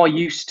body more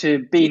used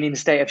to being in a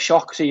state of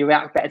shock, so you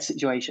react better to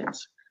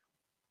situations.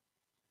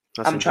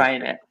 I'm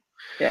trying it.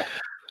 Yeah.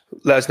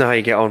 Let us know how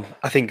you get on.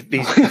 I think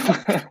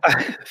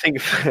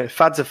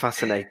fads are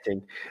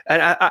fascinating.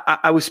 And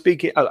I was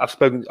speaking, I've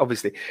spoken,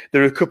 obviously,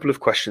 there are a couple of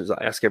questions that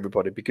I ask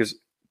everybody, because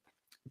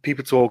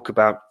people talk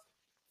about,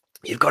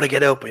 you've got to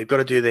get up, you've got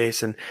to do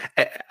this. And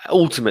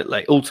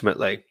ultimately,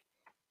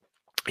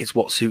 It's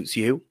what suits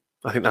you.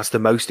 I think that's the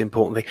most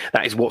important thing.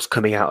 That is what's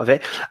coming out of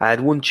it. I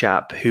had one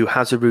chap who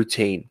has a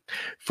routine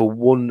for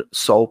one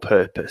sole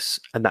purpose,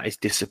 and that is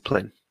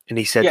discipline. And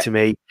he said Yeah. to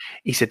me,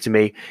 he said to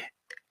me,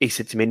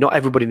 not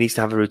everybody needs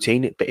to have a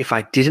routine, but if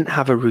I didn't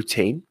have a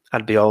routine,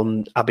 I'd be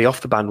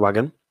off the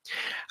bandwagon,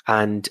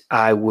 and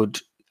I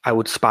would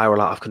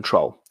spiral out of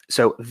control.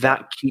 So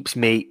that keeps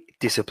me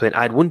disciplined.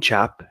 I had one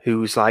chap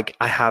who was like,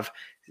 I have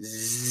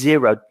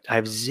zero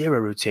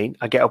routine.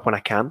 I get up when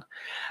I can,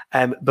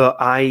 but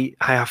I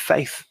have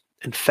faith.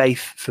 And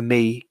faith for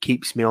me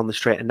keeps me on the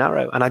straight and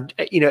narrow. And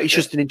it's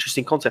just an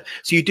interesting concept.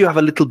 So you do have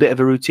a little bit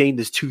of a routine.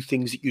 There's two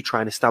things that you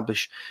try and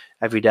establish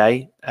every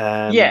day.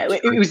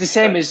 It was the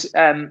same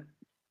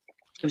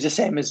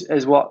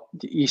as what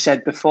you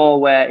said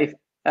before, where if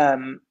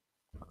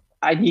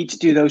I need to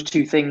do those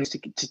two things to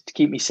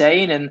keep me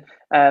sane, and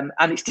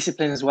it's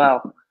discipline as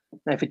well.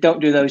 And if I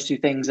don't do those two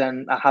things,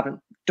 then I haven't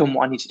done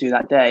what I need to do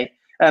that day.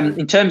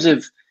 In terms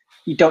of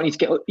you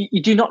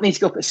do not need to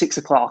get up at 6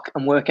 o'clock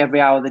and work every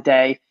hour of the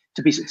day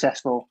to be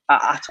successful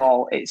at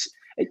all.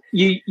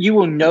 You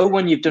will know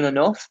when you've done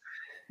enough.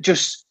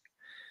 Just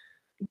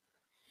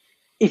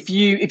if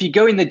you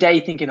go in the day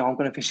thinking, I'm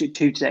going to finish at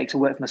 2 today to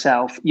work for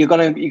myself, you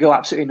go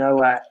absolutely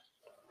nowhere.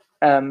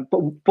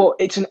 But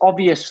it's an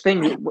obvious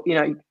thing,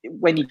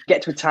 when you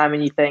get to a time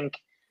and you think,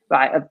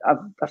 right,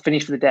 I've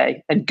finished for the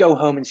day, and go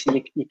home and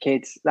see your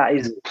kids. That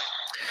is,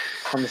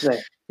 honestly.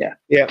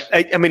 Yeah.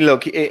 I mean,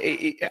 look,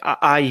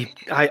 I've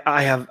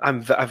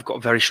got a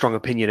very strong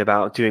opinion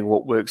about doing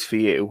what works for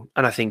you,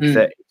 and I think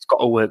that it's got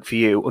to work for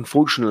you.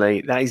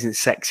 Unfortunately, that isn't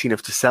sexy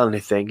enough to sell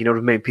anything. You know what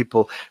I mean?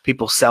 People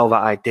sell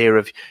that idea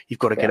of you've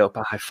got to get up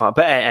at high five.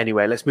 But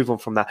anyway, let's move on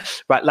from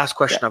that. Right, last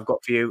question I've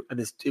got for you, and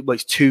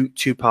it's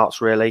two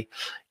parts really.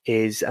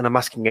 And I'm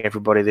asking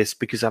everybody this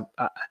because I've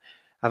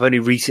only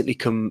recently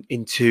come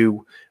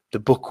into the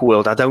book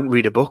world. I don't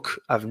read a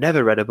book. I've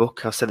never read a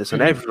book. I've said this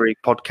on every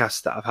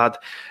podcast that I've had.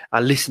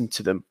 I listen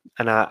to them,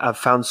 and I've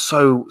found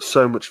so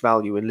much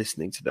value in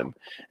listening to them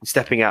and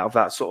stepping out of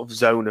that sort of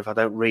zone of I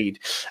don't read.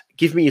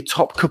 Give me your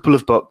top couple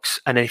of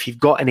books, and then if you've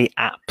got any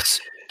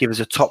apps, give us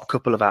a top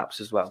couple of apps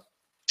as well.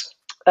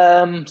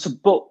 So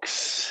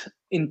books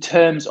in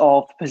terms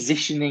of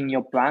positioning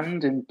your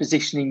brand and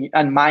positioning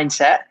and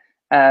mindset.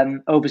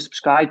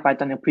 Oversubscribed by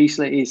Daniel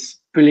Priestley is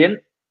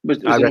brilliant. Was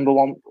the number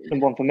one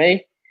for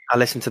me. I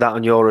listened to that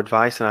on your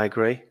advice, and I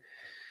agree.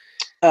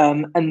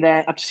 And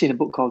then I've just seen a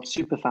book called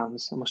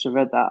Superfans. I must have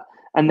read that.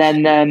 And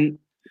then I'm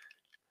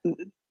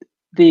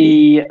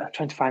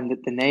trying to find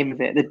the name of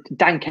it. The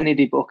Dan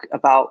Kennedy book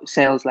about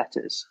sales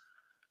letters.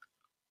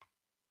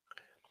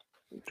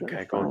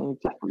 Okay, go on.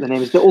 The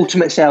name is The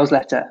Ultimate Sales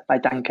Letter by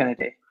Dan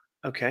Kennedy.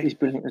 Okay, he's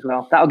brilliant as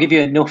well. That'll give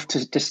you enough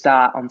to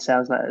start on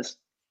sales letters.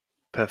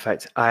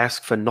 Perfect. I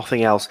ask for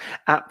nothing else.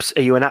 Apps.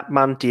 Are you an app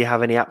man? Do you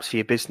have any apps for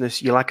your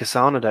business? You like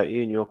Asana, don't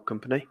you, in your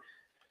company?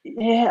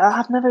 Yeah,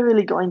 I've never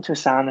really got into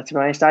Asana, to be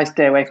honest. I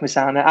stay away from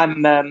Asana.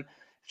 I'm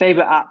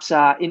favorite apps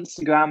are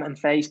Instagram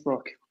and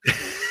Facebook.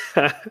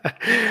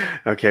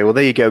 Okay, well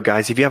there you go,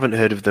 guys. If you haven't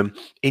heard of them,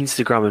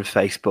 Instagram and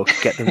Facebook,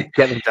 get them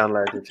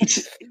downloaded.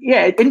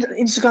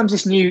 Instagram's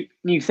this new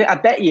thing. I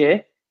bet you,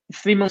 in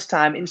 3 months'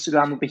 time,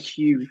 Instagram will be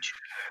huge.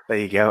 There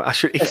you go.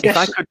 If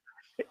I could.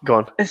 Go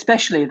on.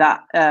 Especially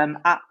that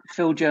at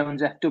Phil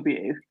Jones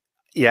FW.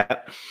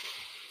 Yeah.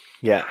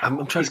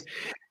 I'm trying to,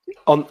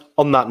 on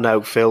that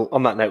note, Phil.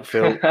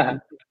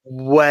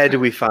 Where do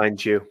we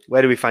find you?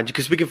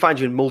 Because we can find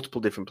you in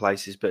multiple different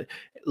places, but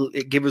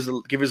give us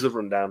a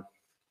rundown.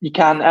 You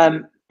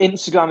can.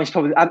 Instagram is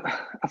probably. I've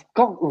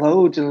got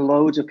loads and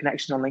loads of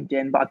connections on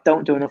LinkedIn, but I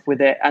don't do enough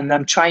with it. And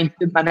I'm trying.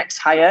 My next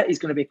hire is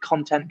going to be a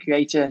content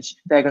creator, and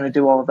they're going to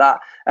do all of that.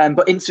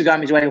 But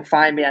Instagram is where you'll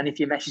find me, and if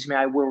you message me,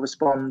 I will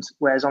respond.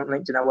 Whereas on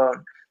LinkedIn, I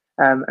won't.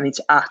 And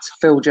it's at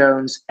Phil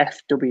Jones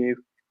FW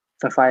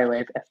for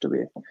Firewave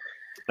FW.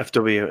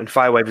 FW, and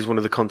Firewave is one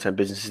of the content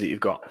businesses that you've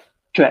got.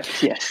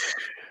 Correct. Yes.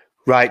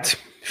 Right,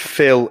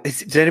 Phil.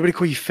 Does anybody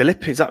call you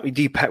Philip? Is that were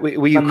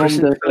you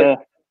christened Philip?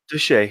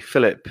 Does she?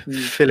 Philip,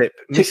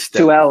 Mr.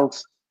 2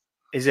 L's.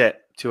 Is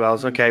it 2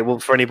 L's? Okay. Well,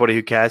 for anybody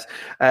who cares,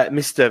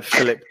 Mr.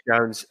 Philip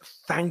Jones,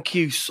 thank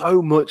you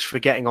so much for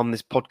getting on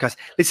this podcast.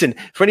 Listen,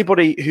 for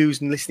anybody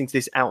who's listening to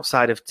this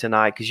outside of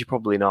tonight, because you're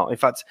probably not. In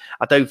fact,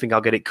 I don't think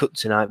I'll get it cut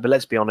tonight. But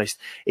let's be honest.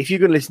 If you're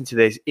going to listen to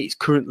this, it's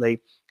currently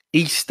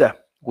Easter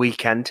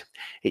weekend.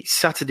 It's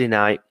Saturday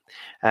night.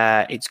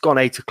 It's gone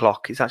 8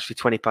 o'clock. It's actually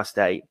 20 past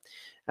 8.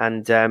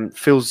 And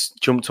Phil's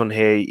jumped on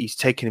here. He's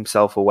taken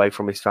himself away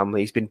from his family.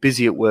 He's been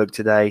busy at work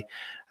today.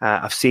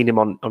 I've seen him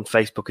on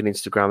Facebook and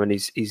Instagram, and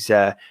he's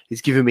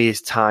given me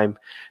his time.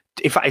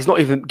 In fact, he's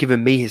not even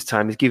given me his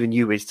time. He's given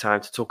you his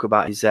time to talk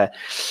about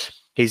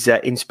his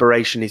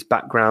inspiration, his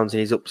backgrounds,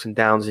 and his ups and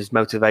downs, his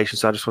motivation.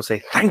 So I just want to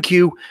say thank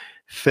you,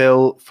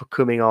 Phil, for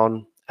coming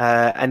on.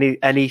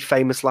 Any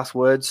famous last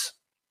words?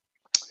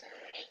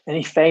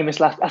 Any famous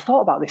last? I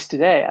thought about this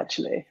today,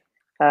 actually.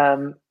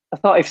 I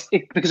thought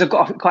because I've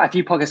got quite a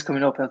few podcasts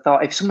coming up, and I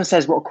thought if someone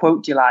says, "What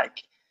quote do you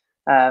like?"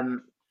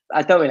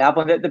 I don't really have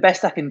one. The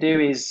best I can do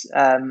is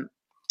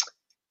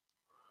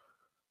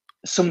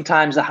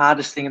sometimes the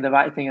hardest thing and the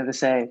right thing are the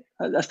same.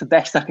 That's the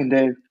best I can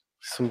do.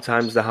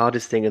 Sometimes the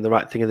hardest thing and the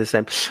right thing are the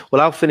same.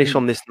 Well, I'll finish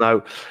on this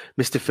note.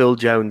 Mr. Phil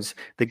Jones,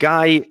 the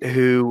guy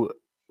who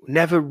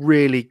never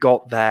really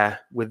got there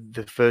with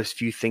the first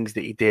few things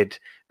that he did,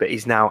 but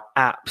he's now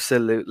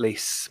absolutely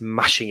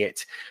smashing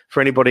it.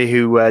 For anybody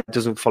who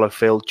doesn't follow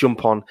Phil,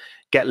 jump on,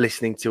 get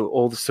listening to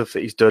all the stuff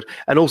that he's done.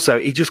 And also,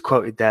 he just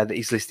quoted there that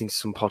he's listening to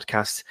some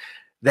podcasts.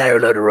 They're a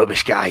load of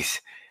rubbish, guys.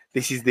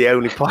 This is the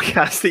only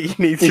podcast that you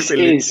need to be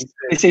listening to.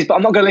 This is, but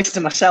I'm not going to listen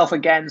to myself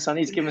again, so I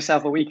need to give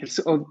myself a week of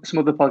some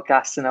other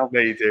podcasts, and I'll.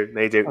 No, you do.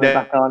 No, you do.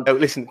 Back on. No,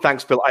 listen,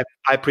 thanks, Phil.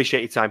 I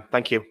appreciate your time.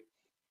 Thank you.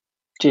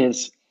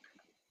 Cheers.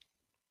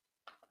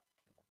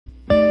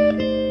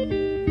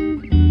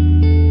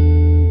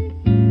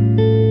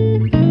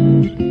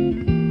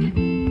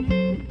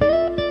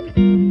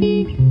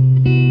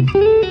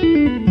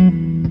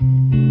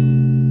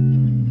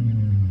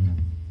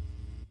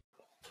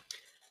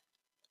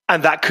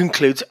 And that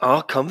concludes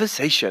our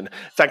conversation.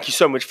 Thank you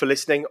so much for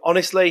listening.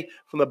 Honestly,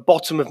 from the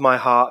bottom of my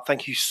heart,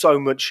 thank you so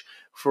much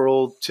for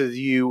all to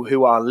you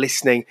who are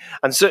listening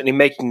and certainly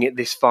making it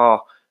this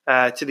far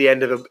to the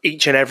end of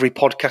each and every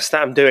podcast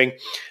that I'm doing.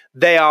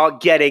 They are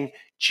getting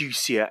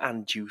juicier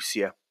and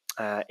juicier,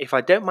 if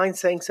I don't mind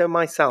saying so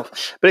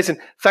myself. But listen,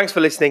 thanks for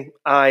listening.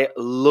 I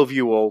love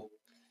you all.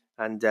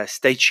 And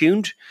stay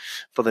tuned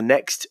for the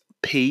next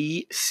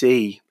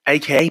PC,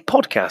 aka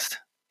podcast.